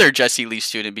okay. another Jesse Lee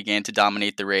student began to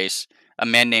dominate the race. A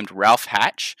man named Ralph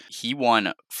Hatch. He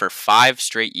won for 5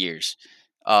 straight years,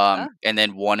 Oh. and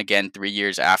then won again 3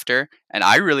 years after. And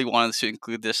I really wanted to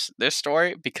include this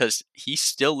story because he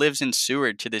still lives in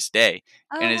Seward to this day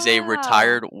and Oh, is a wow.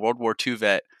 retired World War II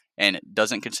vet and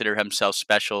doesn't consider himself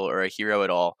special or a hero at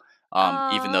all.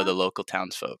 Even though Aw. the local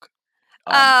townsfolk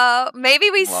Oh, maybe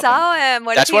we love him. saw him.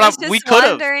 What if That's he what was we just could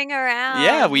have. wandering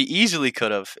Yeah, we around? easily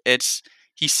could have.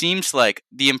 He seems like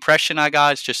the impression I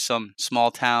got is just some small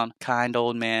town kind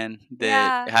old man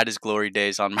that Yeah. had his glory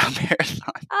days on Mount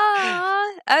Marathon.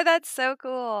 Aw. Oh, that's so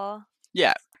cool.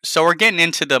 Yeah. So we're getting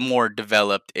into the more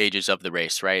developed ages of the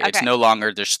race, right? It's Okay. no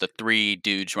longer just the 3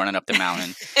 dudes running up the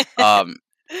mountain. Um,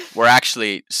 we're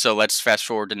actually so let's fast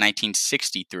forward to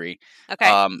 1963.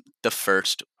 Okay. The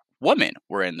first women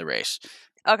were in the race.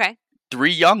 Okay.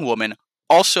 3 young women,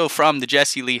 also from the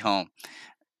Jesse Lee home,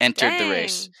 entered the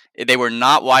race. Dang. They were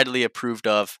not widely approved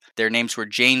of. Their names were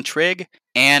Jane Trigg,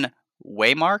 Anne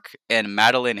Waymark, and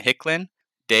Madeline Hicklin.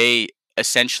 They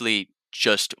essentially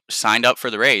just signed up for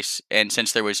the race, and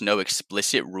since there was no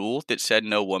explicit rule that said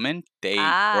no woman, they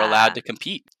were allowed Ah. to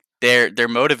compete. Their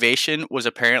motivation was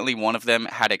apparently one of them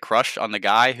had a crush on the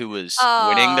guy who was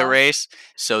winning the Oh, race,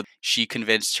 so she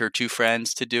convinced her 2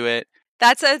 friends to do it.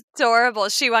 that's adorable.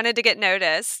 She wanted to get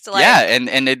noticed. Yeah, Like,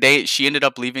 and she ended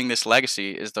up leaving this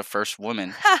legacy as the first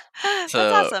woman that's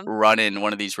to awesome. run in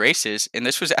one of these races, and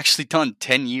this was actually done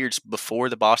 10 years before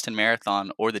the Boston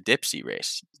Marathon or the Dipsy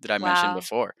race that I mentioned Wow.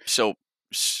 before. So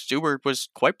Stewart was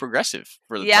quite progressive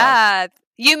for the time. Yeah.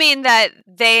 You mean that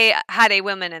they had a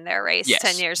woman in their race 10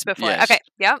 Yes. years before? Yes. Okay.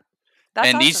 Yep. That's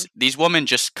And awesome. these women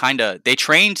just kind of they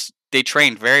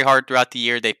trained very hard throughout the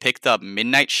year. They picked up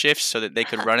midnight shifts so that they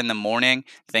could run in the morning,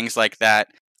 things like that.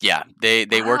 Yeah, they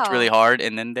worked really Wow. hard,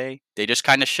 and then they just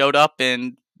kind of showed up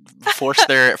and forced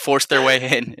their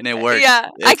way in, and it worked. Yeah,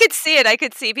 I It's could see it. I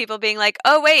could see people being like,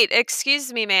 "Oh, wait,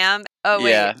 excuse me, ma'am. Oh,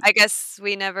 wait, yeah, I guess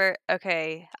we never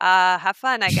okay, have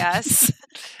fun, I guess."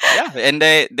 yeah, and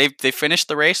they finished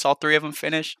the race. All 3 of them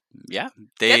finished. Yeah, Good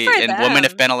they for and women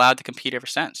have them. been allowed to compete ever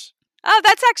since. Oh,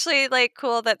 that's actually, like,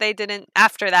 cool that they didn't,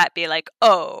 after that, be like,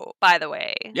 "Oh, by the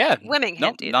way, Yeah, women no,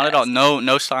 can't do not at all. this."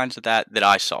 No signs of that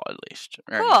I saw at least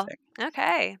or Cool. anything.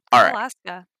 Okay. All Go right.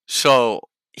 Alaska. So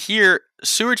here,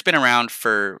 Seward's been around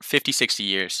for 50, 60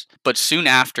 years, but soon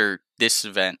after this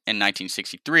event in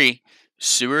 1963,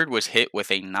 Seward was hit with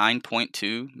a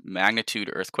 9.2 magnitude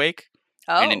earthquake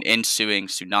and an Oh. ensuing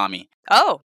tsunami.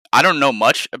 Oh, I don't know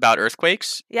much about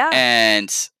earthquakes, yeah. and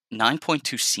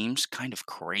 9.2 seems kind of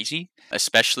crazy,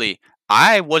 especially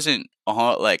I wasn't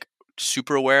like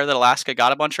super aware that Alaska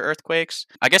got a bunch of earthquakes.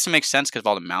 I guess it makes sense because of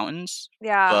all the mountains,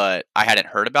 Yeah. but I hadn't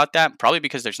heard about that, probably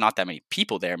because there's not that many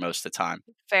people there most of the time.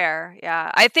 Fair, yeah.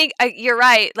 I think, you're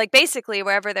right, like, basically,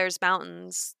 wherever there's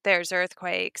mountains, there's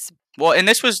earthquakes. Well, and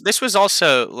this was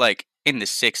also like in the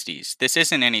 60s. This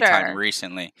isn't any time Sure.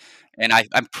 recently. And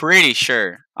I'm pretty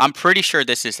sure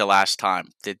this is the last time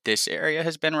that this area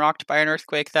has been rocked by an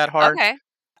earthquake that hard. Okay. Yeah.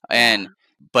 And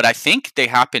but I think they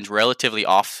happened relatively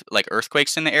off like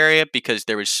earthquakes in the area because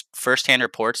there was firsthand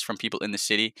reports from people in the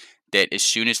city that as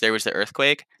soon as there was the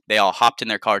earthquake, they all hopped in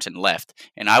their cars and left.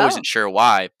 And I Oh. wasn't sure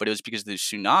why, but it was because of the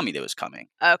tsunami that was coming.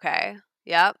 Okay.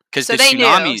 Yep. Because So the they knew.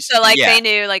 tsunamis, So, like, yeah, they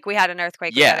knew, like, we had an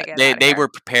earthquake, we yeah, gotta get they out of they here. were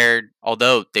prepared.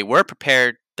 Although they were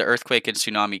prepared, the earthquake and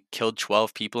tsunami killed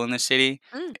 12 people in the city.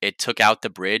 Mm. It took out the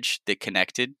bridge that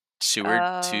connected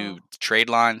Seward to Oh, trade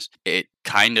lines. It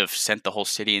kind of sent the whole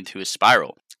city into a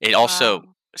spiral. It also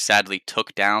wow. sadly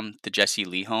took down the Jesse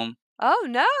Lee home Oh,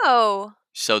 no.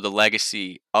 So the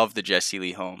legacy of the Jesse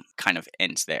Lee home kind of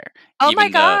ends there. Oh my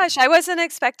Even though, gosh, I wasn't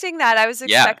expecting that. I was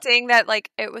yeah, expecting that, like,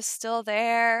 it was still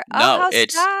there. Oh, no, how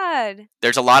sad.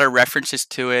 there's a lot of references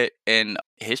to it in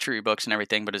history books and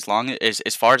everything, but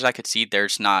as far as I could see,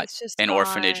 there's not It's just an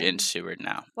orphanage in gone. Seward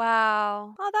now.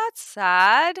 Wow. Oh, that's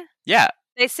sad. Yeah,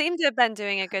 They seem to have been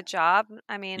doing a good job.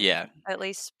 I mean, yeah. at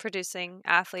least producing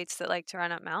athletes that like to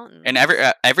run up And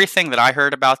mountains. everything that I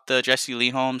heard about the Jesse Lee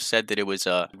home said that it was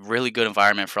a really good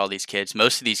environment for all these kids.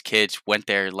 Most of these kids went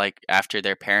there like after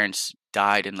their parents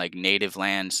died in like native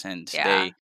lands, and Yeah.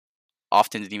 they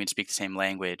often didn't even speak the same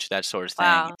language, that sort of thing.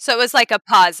 Wow. So it was like a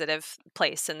positive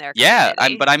place in their Yeah,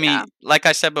 community. but I Yeah. mean, like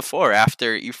I said before,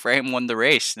 after Ephraim won the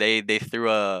race, they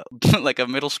threw a like a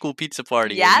middle school pizza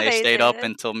party, and Yeah, they they stayed up did.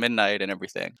 until midnight and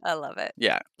everything. I love it.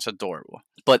 Yeah, it's adorable.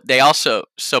 But they also,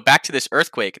 so back to this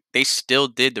earthquake, they still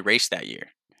did the race that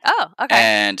year. Oh, okay.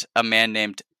 And a man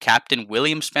named Captain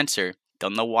William Spencer,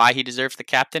 don't know why he deserves the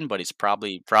captain, but he's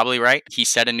probably right. He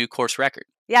set a new course record.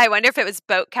 Yeah, I wonder if it was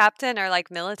boat captain or like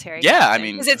military Yeah, I captain.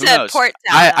 mean, Because it's who a knows? port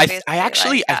town, I obviously.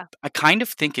 actually, Like, yeah. I kind of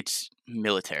think it's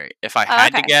military. If I Oh,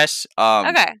 had to okay. guess,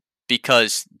 Okay.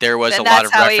 because there was Then a lot that's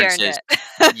of how he earned references.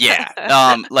 it.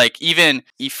 Yeah, like even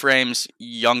Ephraim's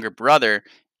younger brother,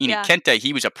 Yeah. Kenta,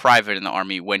 he was a private in the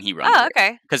army when he ran the Oh, race.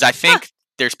 okay. Because I Huh. think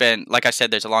there's been, like I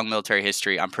said, there's a long military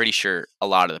history. I'm pretty sure a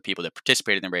lot of the people that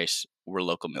participated in the race were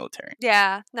local military.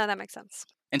 Yeah. No, that makes sense.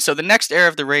 And so the next era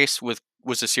of the race was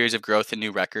a series of growth and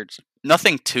new records.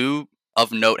 Nothing too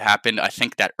of note happened. I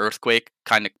think that earthquake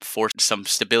kind of forced some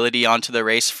stability onto the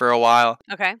race for a while.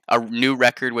 Okay. A new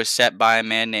record was set by a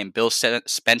man named Bill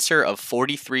Spencer of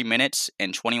 43 minutes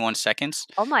and 21 seconds.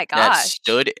 Oh my That gosh.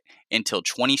 stood until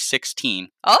 2016.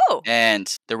 Oh.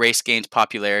 And the race gained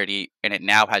popularity, and it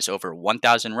now has over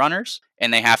 1,000 runners,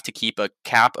 and they have to keep a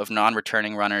cap of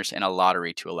non-returning runners and a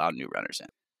lottery to allow new runners in.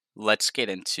 Let's get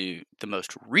into the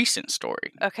most recent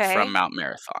story Okay. from Mount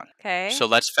Marathon. Okay. So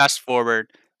let's fast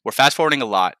forward. We're fast forwarding a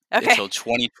lot Okay. until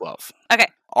 2012. Okay.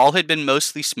 All had been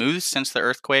mostly smooth since the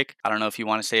earthquake. I don't know if you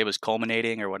want to say it was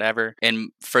culminating or whatever.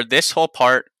 And for this whole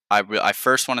part, I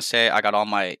first want to say I got all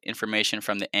my information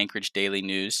from the Anchorage Daily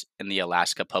News and the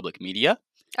Alaska Public Media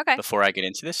Okay. before I get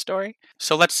into this story.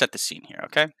 So let's set the scene here,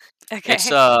 okay? Okay.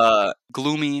 It's a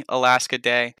gloomy Alaska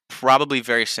day, probably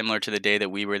very similar to the day that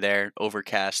we were there,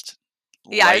 overcast.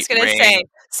 Yeah, I was light gonna rain. say,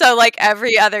 so like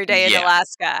every other day in Yeah.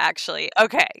 Alaska, actually.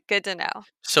 Okay, good to know.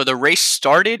 So the race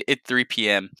started at 3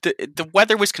 p.m. The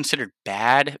weather was considered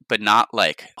bad, but not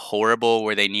like horrible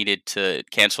where they needed to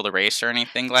cancel the race or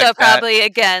anything like So that. probably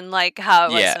again, like how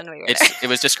it was Yeah, when we were it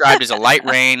was described as a light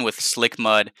rain with slick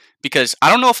mud, because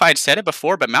I don't know if I had said it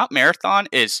before, but Mount Marathon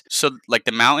is, so like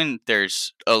the mountain,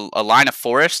 there's a line of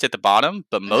forest at the bottom,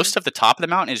 but most of the top of the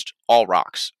mountain is all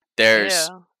rocks.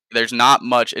 Ew. There's not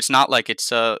much. It's not like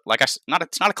it's it's not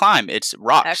a climb. It's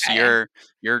rocks. Okay.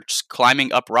 You're just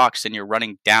climbing up rocks, and you're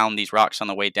running down these rocks on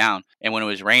the way down. And when it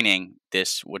was raining,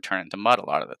 this would turn into mud a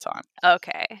lot of the time.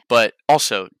 Okay. But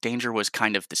also, danger was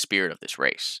kind of the spirit of this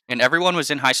race, and everyone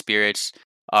was in high spirits.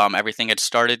 Everything had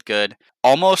started good.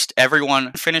 Almost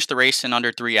everyone finished the race in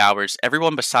under 3 hours.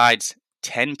 Everyone besides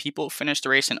 10 people finished the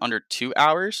race in under 2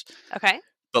 hours. Okay.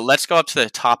 But let's go up to the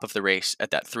top of the race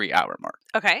at that 3 hour mark.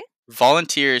 Okay.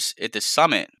 Volunteers at the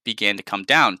summit began to come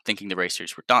down thinking the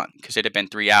racers were done because it had been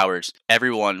 3 hours.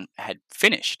 Everyone had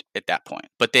finished at that point.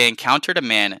 But they encountered a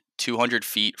man 200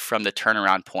 feet from the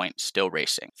turnaround point still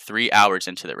racing 3 hours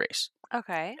into the race.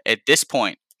 Okay. At this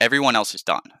point, everyone else is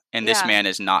done, and this Yeah. man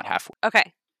is not halfway.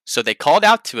 Okay. So they called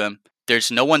out to him. There's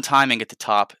no one timing at the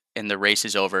top, and the race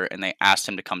is over, and they asked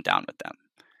him to come down with them.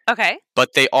 Okay.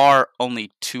 But they are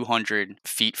only 200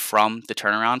 feet from the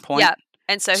turnaround point. Yeah.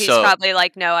 And so he's So- probably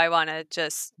like, no, I want to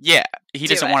just. Yeah, he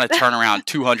Do doesn't it. want to turn around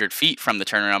 200 feet from the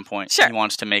turnaround point. Sure. He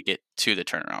wants to make it to the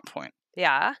turnaround point.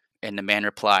 Yeah. And the man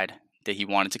replied that he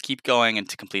wanted to keep going and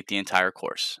to complete the entire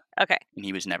course. Okay. And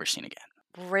he was never seen again.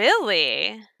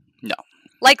 Really? No.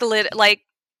 Like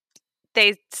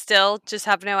they still just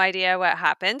have no idea what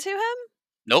happened to him?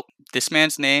 Nope. This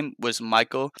man's name was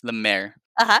Michael Lemaire.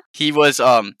 Uh-huh. He was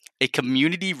a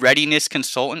community readiness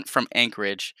consultant from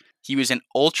Anchorage. He was an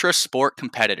ultra sport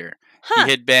competitor. Huh.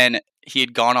 He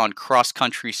had gone on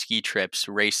cross-country ski trips,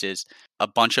 races, a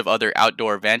bunch of other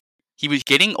outdoor events. He was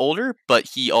getting older, but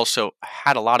he also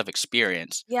had a lot of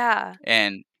experience. Yeah.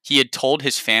 And he had told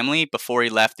his family before he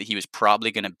left that he was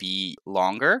probably going to be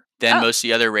longer than Oh, most of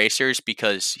the other racers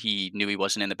because he knew he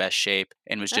wasn't in the best shape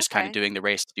and was just kind of okay. doing the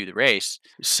race to do the race.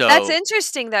 That's So,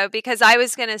 interesting though, because I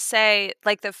was gonna say,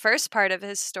 like, the first part of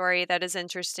his story that is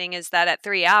interesting is that at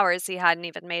 3 hours, he hadn't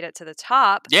even made it to the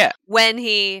top yeah. when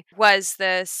he was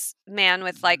this man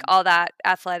with, like, all that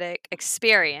athletic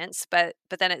experience, but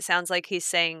then it sounds like he's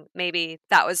saying maybe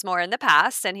that was more in the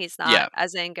past and he's Yeah. not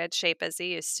as in good shape as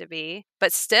he used to be.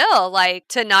 But still, like,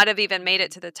 to not have even made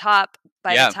it to the top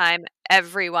by the Yeah. time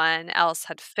everyone else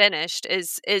had finished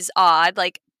is odd,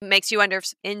 like, makes you wonder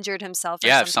if injured himself or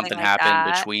Yeah, if something something like happened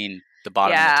that. between the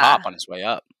bottom and the top Yeah, on his way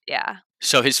up. yeah.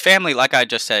 So his family, like I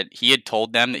just said, he had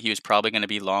told them that he was probably going to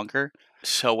be longer.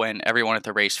 So when everyone at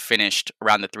the race finished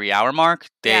around the 3 hour mark,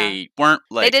 Yeah. they weren't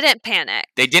They like, didn't panic.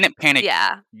 they didn't panic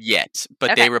Yeah. yet,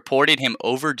 but Okay. they reported him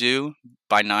overdue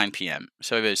by 9 p.m.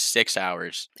 So it was 6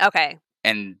 hours. Okay.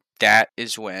 And that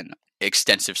is when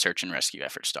extensive search and rescue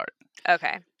efforts started.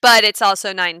 Okay. But it's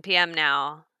also 9 p.m.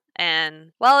 now.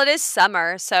 And well, it is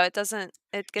summer, so it gets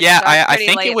Yeah, dark I pretty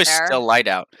think it late was there. still light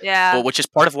out, Yeah. but which is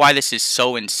part of why this is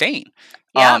so insane.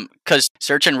 Yep. Because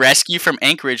search and rescue from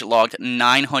Anchorage logged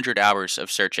 900 hours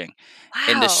of searching,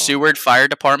 and the Wow. Seward Fire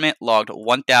Department logged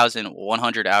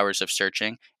 1,100 hours of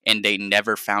searching, and they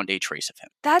never found a trace of him.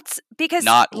 That's because,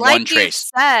 Not one like you trace.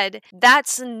 said,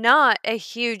 that's not a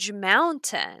huge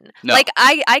mountain. No. Like,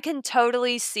 I can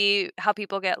totally see how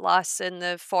people get lost in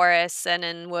the forests and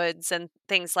in woods and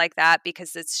things like that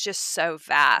because it's just so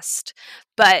vast.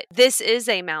 But this is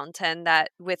a mountain that,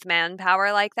 with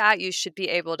manpower like that, you should be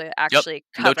able to Yep. actually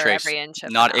No cover trace. every inch of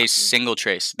the Not a mountain. single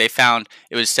trace. It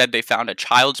was said they found a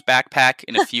child's backpack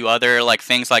and a few other like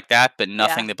things like that, but Yeah.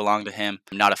 nothing that belonged to him.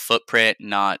 Not a footprint,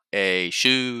 not a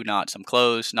shoe, not some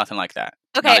clothes, nothing like that.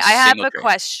 Not Okay, a I have single a trace.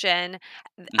 question.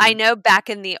 I Mhm. know back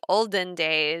in the olden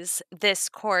days, this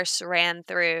course ran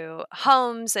through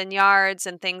homes and yards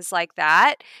and things like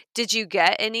that. Did you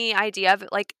get any idea of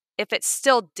like if it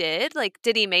still did? Like,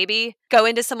 did he maybe go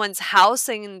into someone's house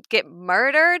and get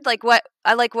murdered? Like what?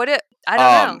 I don't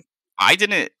know. Um, I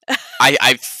didn't.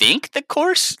 I think the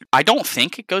course. I don't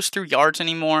think it goes through yards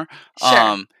anymore.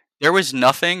 Sure, There was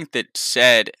nothing that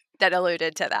said, that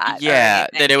alluded to that or yeah,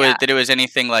 anything. Yeah, that it was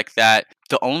anything like that.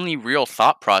 The only real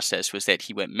thought process was that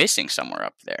he went missing somewhere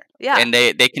up there, yeah. and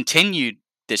they continued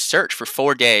this search for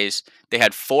 4 days. They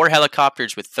had 4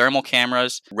 helicopters with thermal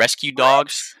cameras, rescue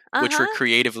dogs, What? which were Uh-huh.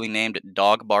 creatively named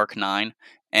Dog Bark 9,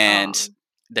 and Oh,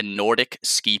 the Nordic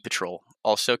Ski Patrol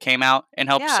also came out and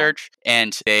helped yeah. search,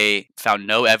 and they found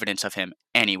no evidence of him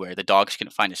anywhere. The dogs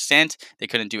couldn't find a scent, they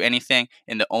couldn't do anything,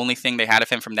 and the only thing they had of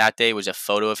him from that day was a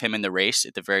photo of him in the race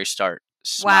at the very start,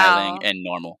 smiling Wow. and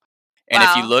normal. And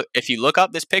Wow. if you look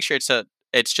up this picture,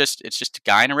 it's just a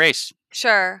guy in a race,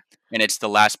 Sure. and it's the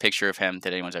last picture of him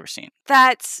that anyone's ever seen.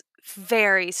 That's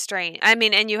very strange. I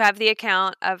mean, and you have the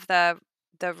account of the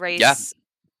Yeah, race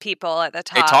people at the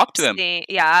they top talked to him. seeing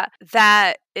yeah,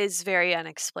 that is very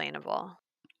unexplainable.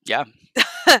 Yeah,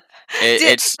 Do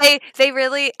it's they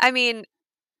really I mean,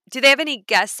 do they have any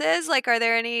guesses? Like, are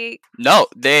there any no,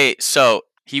 they so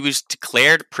he was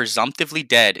declared presumptively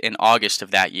dead in August of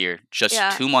that year, just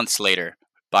yeah. 2 months later,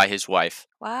 by his wife,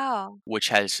 Wow. which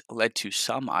has led to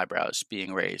some eyebrows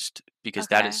being raised because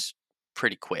that Okay. is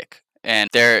pretty quick. And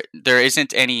there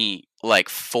isn't any like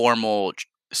formal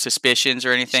suspicions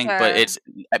or anything, but Sure. it's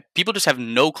people just have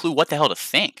no clue what the hell to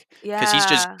think because he's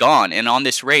just Yeah. gone. And on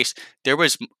this race, there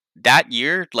was that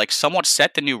year like somewhat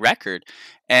set the new record,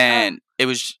 Oh, and it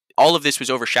was all of this was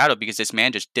overshadowed because this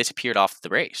man just disappeared off the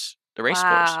race course.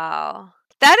 wow.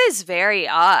 That is very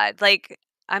odd. Like,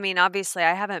 I mean, obviously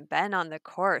I haven't been on the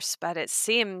course, but it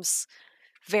seems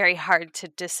very hard to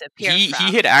disappear He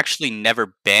had from. actually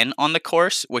never been on the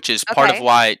course, which is part of Okay.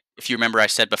 why, if you remember I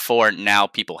said before, now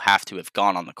people have to have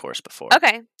gone on the course before.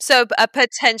 Okay. So a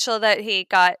potential that he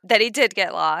did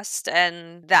get lost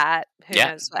and that who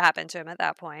Yeah. knows what happened to him at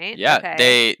that point. Yeah,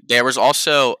 Okay. there was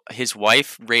also his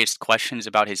wife raised questions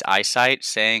about his eyesight,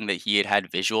 saying that he had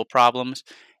had visual problems,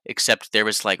 except there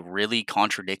was like really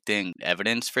contradicting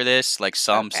evidence for this. Like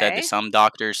some said that Okay. some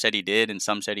doctors said he did and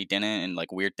some said he didn't and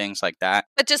like weird things like that.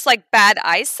 But just like bad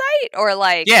eyesight or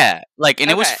like Yeah, like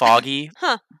and it was okay. foggy,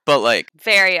 Huh. but like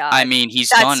Very I odd. mean, he's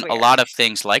That's done a lot weird. of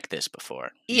things like this before.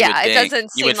 Yeah, it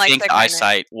doesn't You would seem like think the the kind of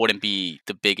eyesight wouldn't be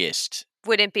the biggest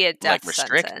wouldn't be a like death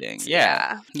restricting. sentence.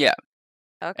 Yeah. Yeah.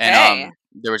 Yeah. And Okay.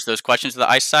 there was those questions of the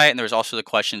eyesight, and there was also the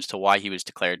questions to why he was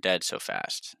declared dead so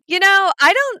fast. You know,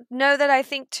 I don't know that I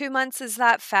think 2 months is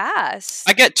that I fast.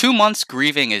 get 2 months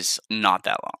grieving is not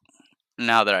that long.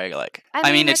 Now that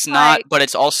I mean, it's it's not, like, but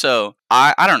it's also,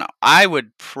 I don't know. I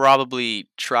would probably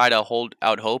try to hold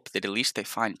out hope that at least they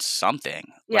find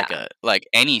something, yeah, like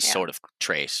any yeah. sort of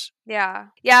trace. Yeah.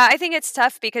 Yeah, I think it's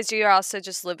tough because you're also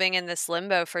just living in this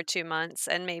limbo for 2 months,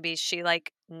 and maybe she,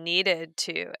 like, needed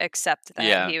to accept that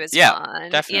Yeah, he was yeah, gone,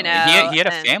 definitely. And and he had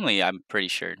a family, I'm pretty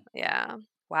sure, yeah. and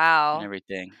Wow.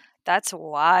 everything. That's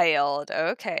wild.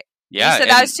 Okay. You Yeah, said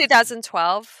that and was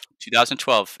 2012?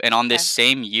 2012, and on this Okay.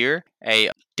 same year, a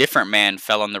different man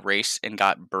fell on the race and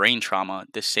got brain trauma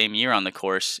this same year on the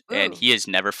course, and Ooh. he has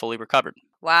never fully recovered.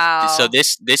 So Wow.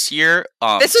 this year,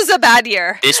 This was a bad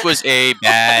year. this was a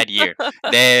bad year.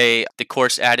 The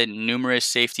course added numerous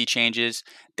safety changes.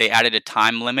 They added a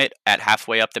time limit at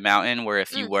halfway up the mountain, where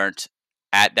if you Mm, weren't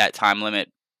at that time limit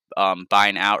by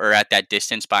an hour, or at that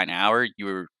distance by an hour, you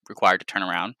were required to turn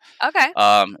around. okay.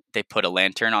 They put a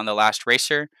lantern on the last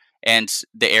racer, and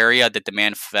the area that the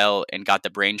man fell and got the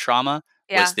brain trauma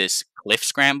was Yeah. this cliff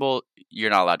scramble. You're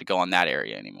not allowed to go on that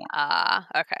area anymore. Ah,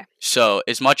 okay. So,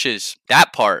 as much as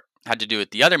that part had to do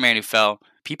with the other man who fell,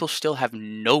 people still have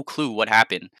no clue what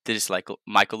happened to this like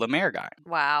Michael Lemaire guy,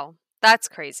 Wow. That's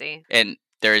crazy. and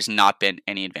there has not been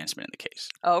any advancement in the case.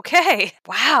 Okay.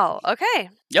 Wow. Okay.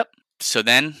 Yep. So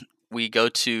then we go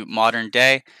to modern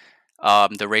day.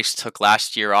 The race took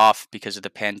last year off because of the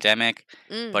pandemic,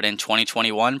 Mm. but in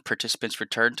 2021, participants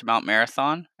returned to Mount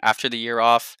Marathon after the year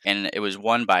off, and it was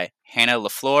won by Hannah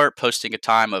LaFleur, posting a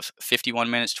time of 51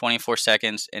 minutes 24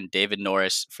 seconds, and David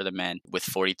Norris for the men with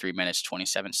 43 minutes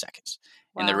 27 seconds.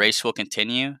 And the Wow. race will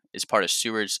continue as part of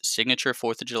Seward's signature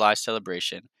 4th of July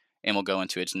celebration, and will go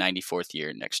into its 94th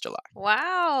year next July.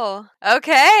 Wow.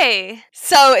 Okay.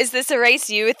 So is this a race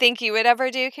you would think you would ever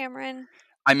do, Cameron?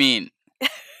 I mean,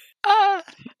 uh,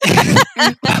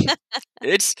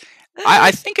 it's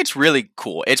I think it's really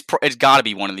cool. It's got to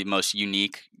be one of the most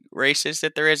unique races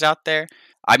that there is out there.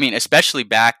 I mean, especially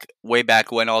way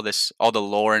back when all the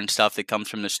lore and stuff that comes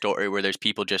from the story, where there's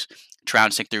people just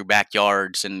trouncing through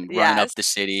backyards and running up Yes. the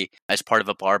city as part of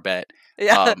a bar bet.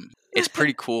 Yeah. It's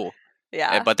pretty cool.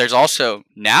 Yeah. But there's also,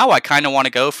 now I kind of want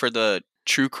to go for the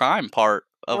true crime part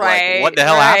of like, what Right, the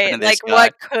hell happened right. to Like, this guy?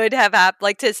 what could have happened?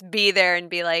 Like, to be there and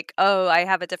be like, "Oh, I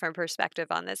have a different perspective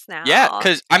on this Yeah, now."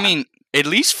 because I Yeah. mean, at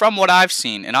least from what I've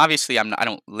seen, and obviously I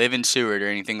don't live in Seward or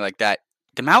anything like that.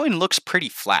 The mountain looks pretty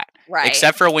flat, Right.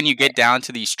 except for when you Right. get down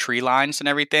to these tree lines and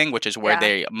everything, which is where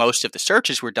Yeah. most of the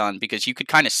searches were done, because you could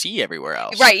kind of see everywhere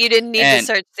else. Right, you didn't need to And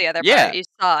search the other part, yeah, you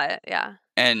saw it, yeah.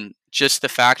 and just the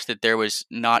fact that there was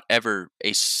not ever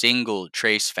a single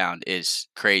trace found is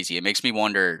crazy. It makes me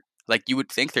wonder. Like, you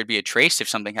would think there'd be a trace if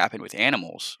something happened with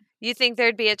animals. You think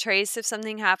there'd be a trace if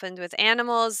something happened with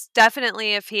animals?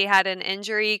 Definitely if he had an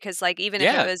injury, because, like, even if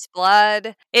it Yeah, was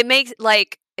blood, it makes,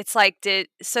 like, it's like, did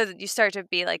so that you start to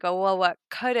be like, "Oh, well, what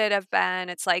could it have been?"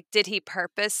 It's like, did he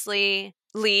purposely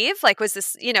leave? Like, was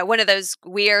this, one of those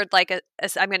weird, like,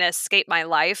 I'm gonna escape my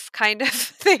life kind of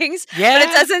things? But it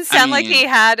yeah. doesn't I sound like he mean,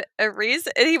 had a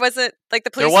reason. He wasn't like, the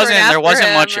There police weren't wasn't there after wasn't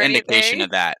him much or indication anything.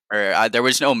 of that, or there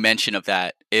was no mention of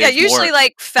that. It Yeah, was more, usually,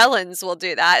 like, felons will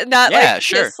do that, not, like, yeah,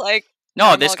 sure. just, like, No,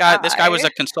 normal this guy was guy.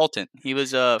 a consultant. He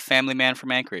was a family man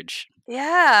from Anchorage.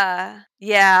 Yeah.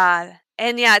 Yeah.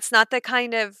 And yeah, it's not the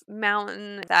kind of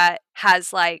mountain that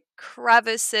has like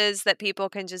crevices that people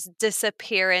can just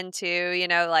disappear into,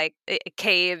 like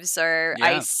caves or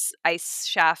Yeah. ice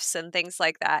shafts and things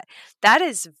like that. That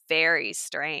is very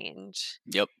strange.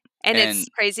 Yep. And it's And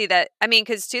crazy that, I mean,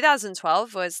 because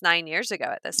 2012 was 9 years ago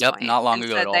at this yep, point, not long and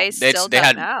ago so at all. they still They don't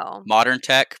had know. modern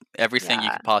tech, everything you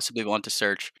Yeah. could possibly want to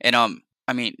search. And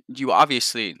I mean, you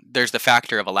obviously, there's the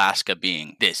factor of Alaska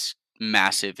being this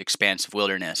massive expansive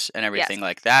wilderness and Yes. everything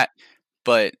like that.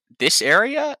 But this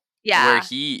area where Yeah.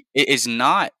 it is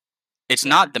not, it's Yeah.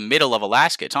 not the middle of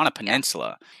Alaska. It's on a Yeah.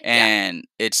 peninsula. Yeah. And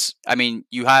I mean,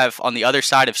 you have on the other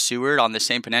side of Seward, on the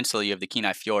same peninsula, you have the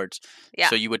Kenai Fjords. Yeah.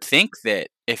 So you would think that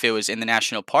if it was in the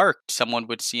national park, someone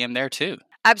would see him there too.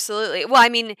 Absolutely. Well, I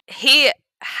mean, he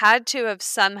had to have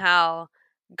somehow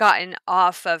gotten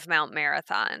off of Mount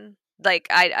Marathon. Like,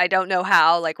 I don't know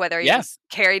how, like, whether he Yeah. was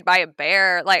carried by a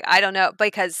bear, like, I don't know,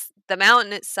 because the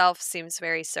mountain itself seems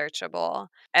very searchable.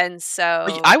 And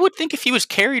so I would think if he was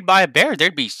carried by a bear,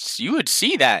 you would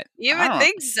see that. you I would don't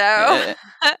think so.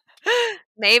 know.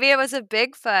 Maybe it was a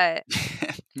Bigfoot.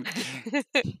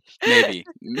 Maybe.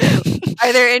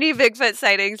 Are there any Bigfoot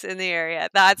sightings in the area?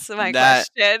 That's my That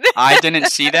question. I didn't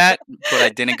see that, but I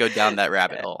didn't go down that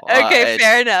rabbit hole. Okay, It's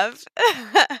fair enough.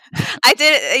 I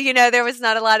did, there was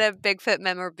not a lot of Bigfoot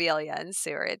memorabilia in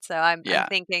Seward, so I'm yeah.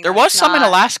 thinking There that's was some in not.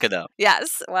 Alaska though.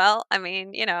 Yes, well, I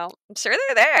mean, I'm sure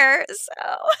they're there.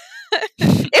 So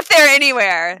if they're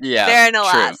anywhere, Yeah, they're in true.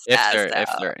 Alaska. If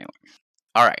So they're anywhere.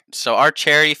 All right. So our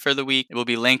charity for the week will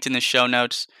be linked in the show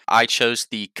notes. I chose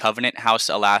the Covenant House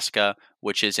Alaska,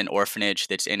 which is an orphanage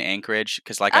that's in Anchorage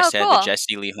because like I oh, said, the cool.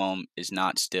 Jesse Lee home is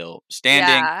not still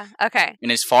standing. Yeah. Okay.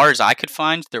 And as far as I could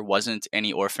find, there wasn't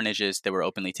any orphanages that were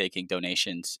openly taking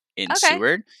donations in Okay.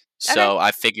 Seward. Okay. So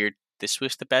I figured this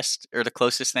was the best or the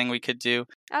closest thing we could do.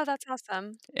 Oh, that's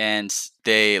awesome. And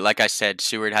they, like I said,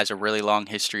 Seward has a really long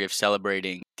history of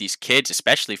celebrating these kids,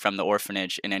 especially from the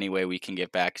orphanage, in any way we can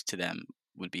give back to them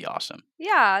would be awesome.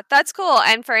 Yeah, that's cool.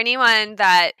 And for anyone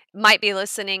that might be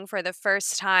listening for the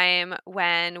first time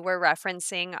when we're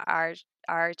referencing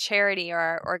our charity or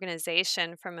our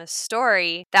organization from a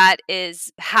story, that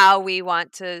is how we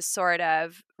want to sort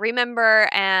of remember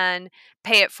and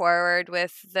pay it forward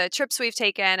with the trips we've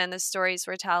taken and the stories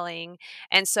we're telling.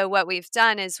 And so what we've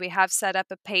done is we have set up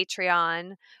a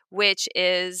Patreon, which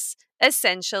is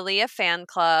essentially a fan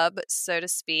club, so to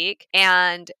speak.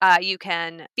 And you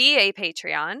can be a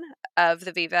Patreon of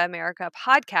the Viva America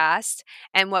podcast.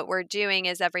 And what we're doing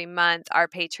is every month our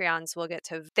Patreons will get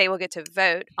to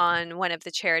vote on one of the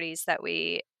charities that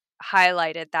we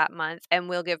highlighted that month, and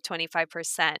we'll give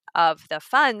 25% of the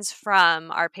funds from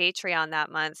our Patreon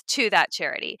that month to that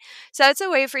charity. So it's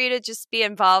a way for you to just be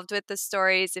involved with the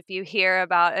stories. If you hear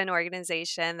about an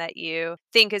organization that you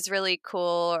think is really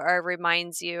cool or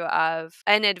reminds you of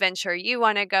an adventure you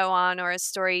want to go on or a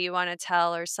story you want to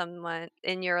tell or someone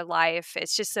in your life,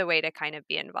 it's just a way to kind of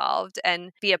be involved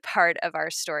and be a part of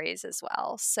our stories as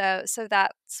well. So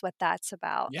that's what that's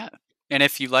about. Yeah. And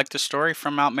if you like the story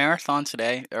from Mount Marathon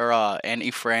today, or and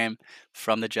Ephraim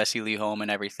from the Jesse Lee home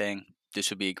and everything, this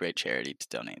would be a great charity to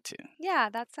donate to. Yeah,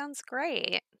 that sounds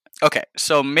great. Okay,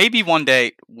 so maybe one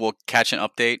day we'll catch an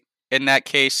update. In that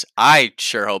case, I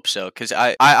sure hope so, because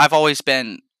I've always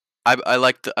been I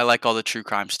like all the true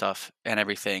crime stuff and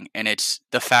everything, and it's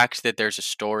the fact that there's a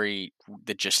story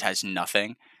that just has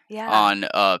nothing Yeah.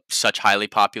 on such highly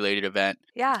populated event.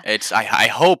 Yeah. It's I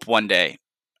hope one day,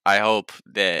 I hope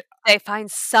that They find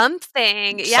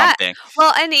something. Yeah. something.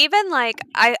 Well, and even like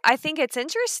I think it's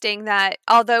interesting that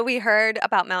although we heard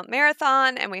about Mount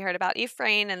Marathon and we heard about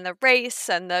Ephraim and the race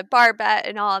and the bar bet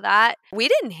and all that, we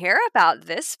didn't hear about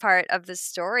this part of the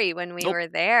story when we Nope. were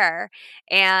there.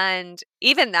 And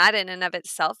even that in and of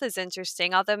itself is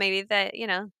interesting, although maybe that,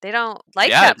 they don't like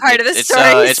that part of the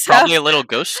story. It's probably a little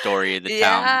ghost story of the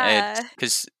town. Yeah. It's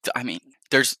because I mean,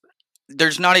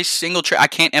 there's not a single I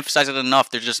can't emphasize it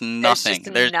enough. There's just nothing.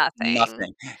 There's nothing.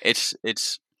 nothing. It's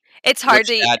It's hard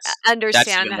to that's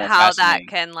understand even more how that fascinating.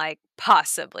 can like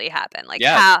possibly happen. Like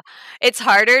Yeah. how it's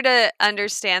harder to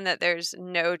understand that there's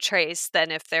no trace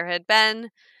than if there had been,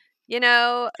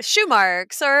 shoe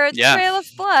marks or a Yeah. trail of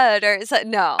blood or is that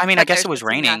no. I mean, I but guess there's it was just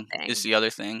raining nothing. is the other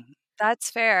thing.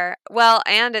 That's fair. Well,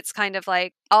 and it's kind of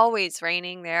like always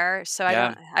raining there, so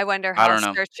Yeah. I wonder I how don't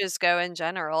know. searches go in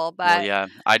general, Well, but yeah.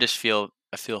 I feel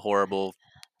horrible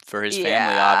for his family,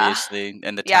 yeah. obviously,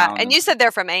 and the Yeah, town. and you said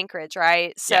they're from Anchorage,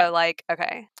 right? So Yeah. like,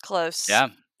 okay, close. Yeah.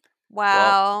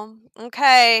 Wow.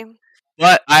 Okay.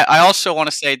 But I also want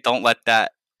to say, don't let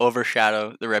that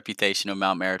overshadow the reputation of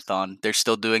Mount Marathon. They're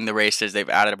still doing the races. They've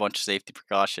added a bunch of safety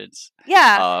precautions.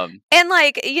 Yeah. And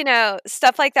like,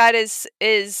 stuff like that is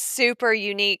super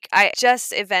unique. I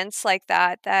just events like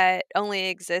that only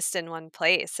exist in one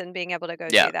place and being able to go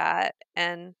Yeah. do that.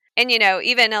 And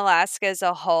even Alaska as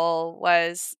a whole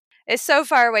is so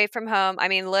far away from home. I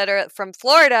mean, literally from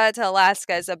Florida to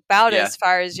Alaska is about Yeah. as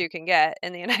far as you can get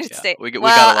in the United Yeah. States. We got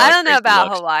Well, a lot I of don't know crazy about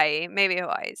looks. Hawaii. Maybe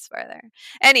Hawaii's farther.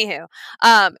 Anywho,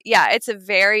 yeah, it's a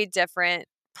very different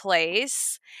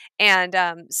place. And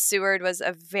Seward was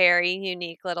a very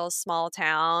unique little small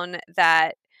town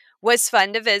that was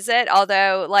fun to visit.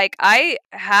 Although, like, I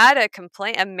had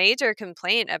a major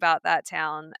complaint about that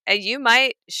town. And you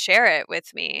might share it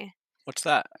with me. What's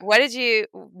that? What did you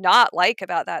not like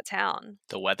about that town?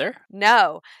 The weather?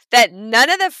 No, that none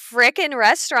of the frickin'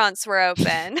 restaurants were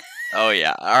open. Oh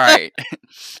yeah. All right.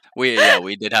 we had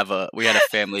a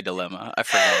family dilemma. I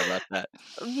forgot about that.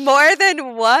 More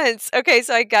than once. Okay,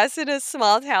 so I guess in a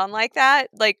small town like that,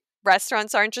 like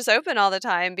restaurants aren't just open all the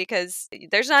time because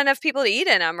there's not enough people to eat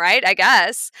in them, right? I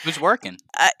guess. Who's working?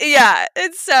 Yeah,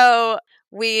 and so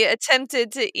we attempted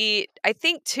to eat, I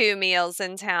think, 2 meals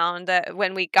in town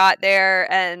when we got there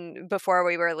and before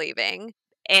we were leaving.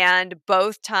 And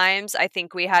both times, I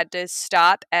think we had to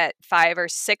stop at 5 or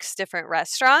 6 different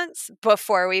restaurants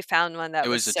before we found one that It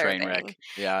was was a train serving. wreck.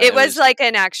 Yeah, It it was was. like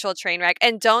an actual train wreck.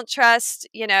 And don't trust,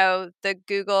 the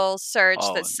Google search that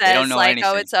Oh, they don't says know like,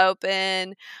 "Oh, anything. it's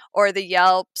open," or the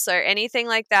Yelps or anything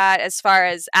like that as far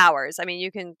as hours. I mean,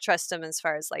 you can trust them as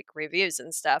far as like reviews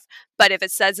and stuff. But if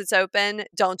it says it's open,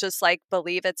 don't just like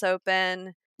believe it's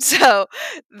open. So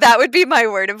that would be my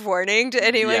word of warning to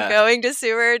anyone Yeah, going to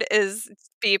Seward is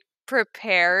be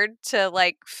prepared to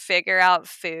like figure out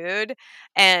food.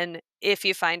 And if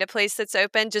you find a place that's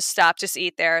open, just stop, just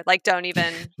eat there. Like, don't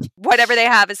even, whatever they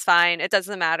have is fine. It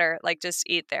doesn't matter. Like, just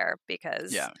eat there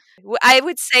because yeah. I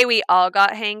would say we all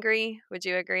got hangry. Would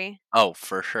you agree? Oh,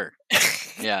 for sure.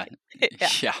 Yeah, Yeah.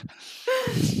 yeah,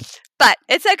 But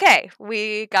it's okay.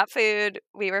 We got food,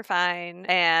 we were fine,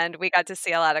 and we got to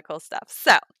see a lot of cool stuff.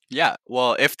 So, yeah.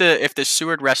 Well, if the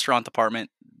Seward restaurant department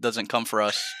doesn't come for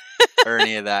us or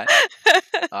any of that,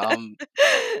 um,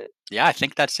 yeah, I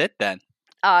think that's it then.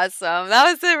 awesome. That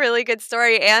was a really good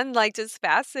story and like just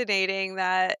fascinating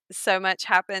that so much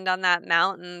happened on that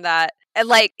mountain that and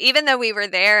like even though we were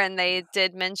there and they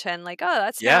did mention like, oh,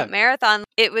 that's Yeah, Mount Marathon,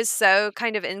 it was so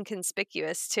kind of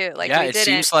inconspicuous too. Like yeah. we It didn't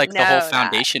seems like the whole know that.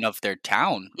 foundation of their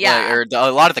town, like, Yeah. or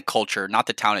a lot of the culture, not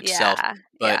the town itself, Yeah.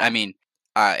 but I Yeah. mean,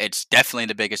 it's definitely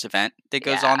the biggest event that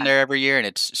goes on Yeah. there every year, and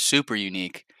it's super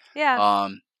unique. Yeah.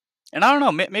 Um, and I don't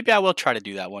know, maybe I will try to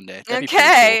do that one day. That'd be pretty cool.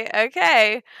 Okay.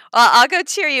 Okay. Well, I'll go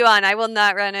cheer you on. I will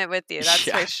not run it with you. That's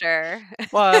Yeah. for sure.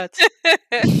 What?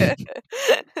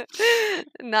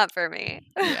 Not for me.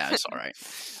 Yeah, it's all right.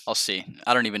 I'll see.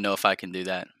 I don't even know if I can do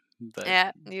that, but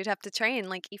Yeah, you'd have to train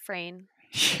like Ephraim.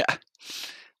 yeah.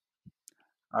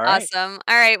 All right. Awesome.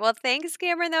 All right. Well, thanks,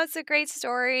 Cameron. That was a great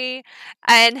story.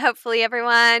 And hopefully,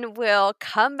 everyone will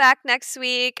come back next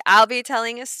week. I'll be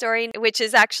telling a story, which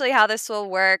is actually how this will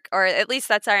work, or at least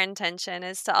that's our intention,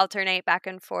 is to alternate back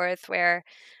and forth where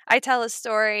I tell a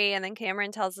story and then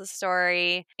Cameron tells a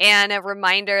story. And a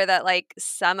reminder that, like,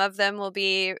 some of them will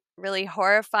be really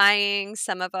horrifying,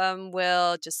 some of them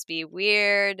will just be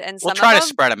weird, and We'll some of try to them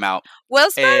spread them out.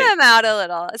 we'll spread Eh, them out a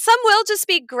little. Some will just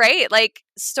be great, like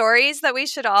stories that we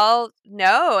should all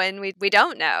know and we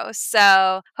don't know.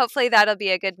 So hopefully that'll be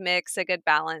a good mix, a good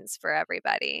balance for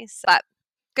everybody. But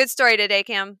good story today,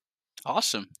 Cam.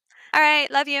 awesome. All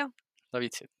right, love you. Love you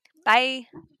too. Bye.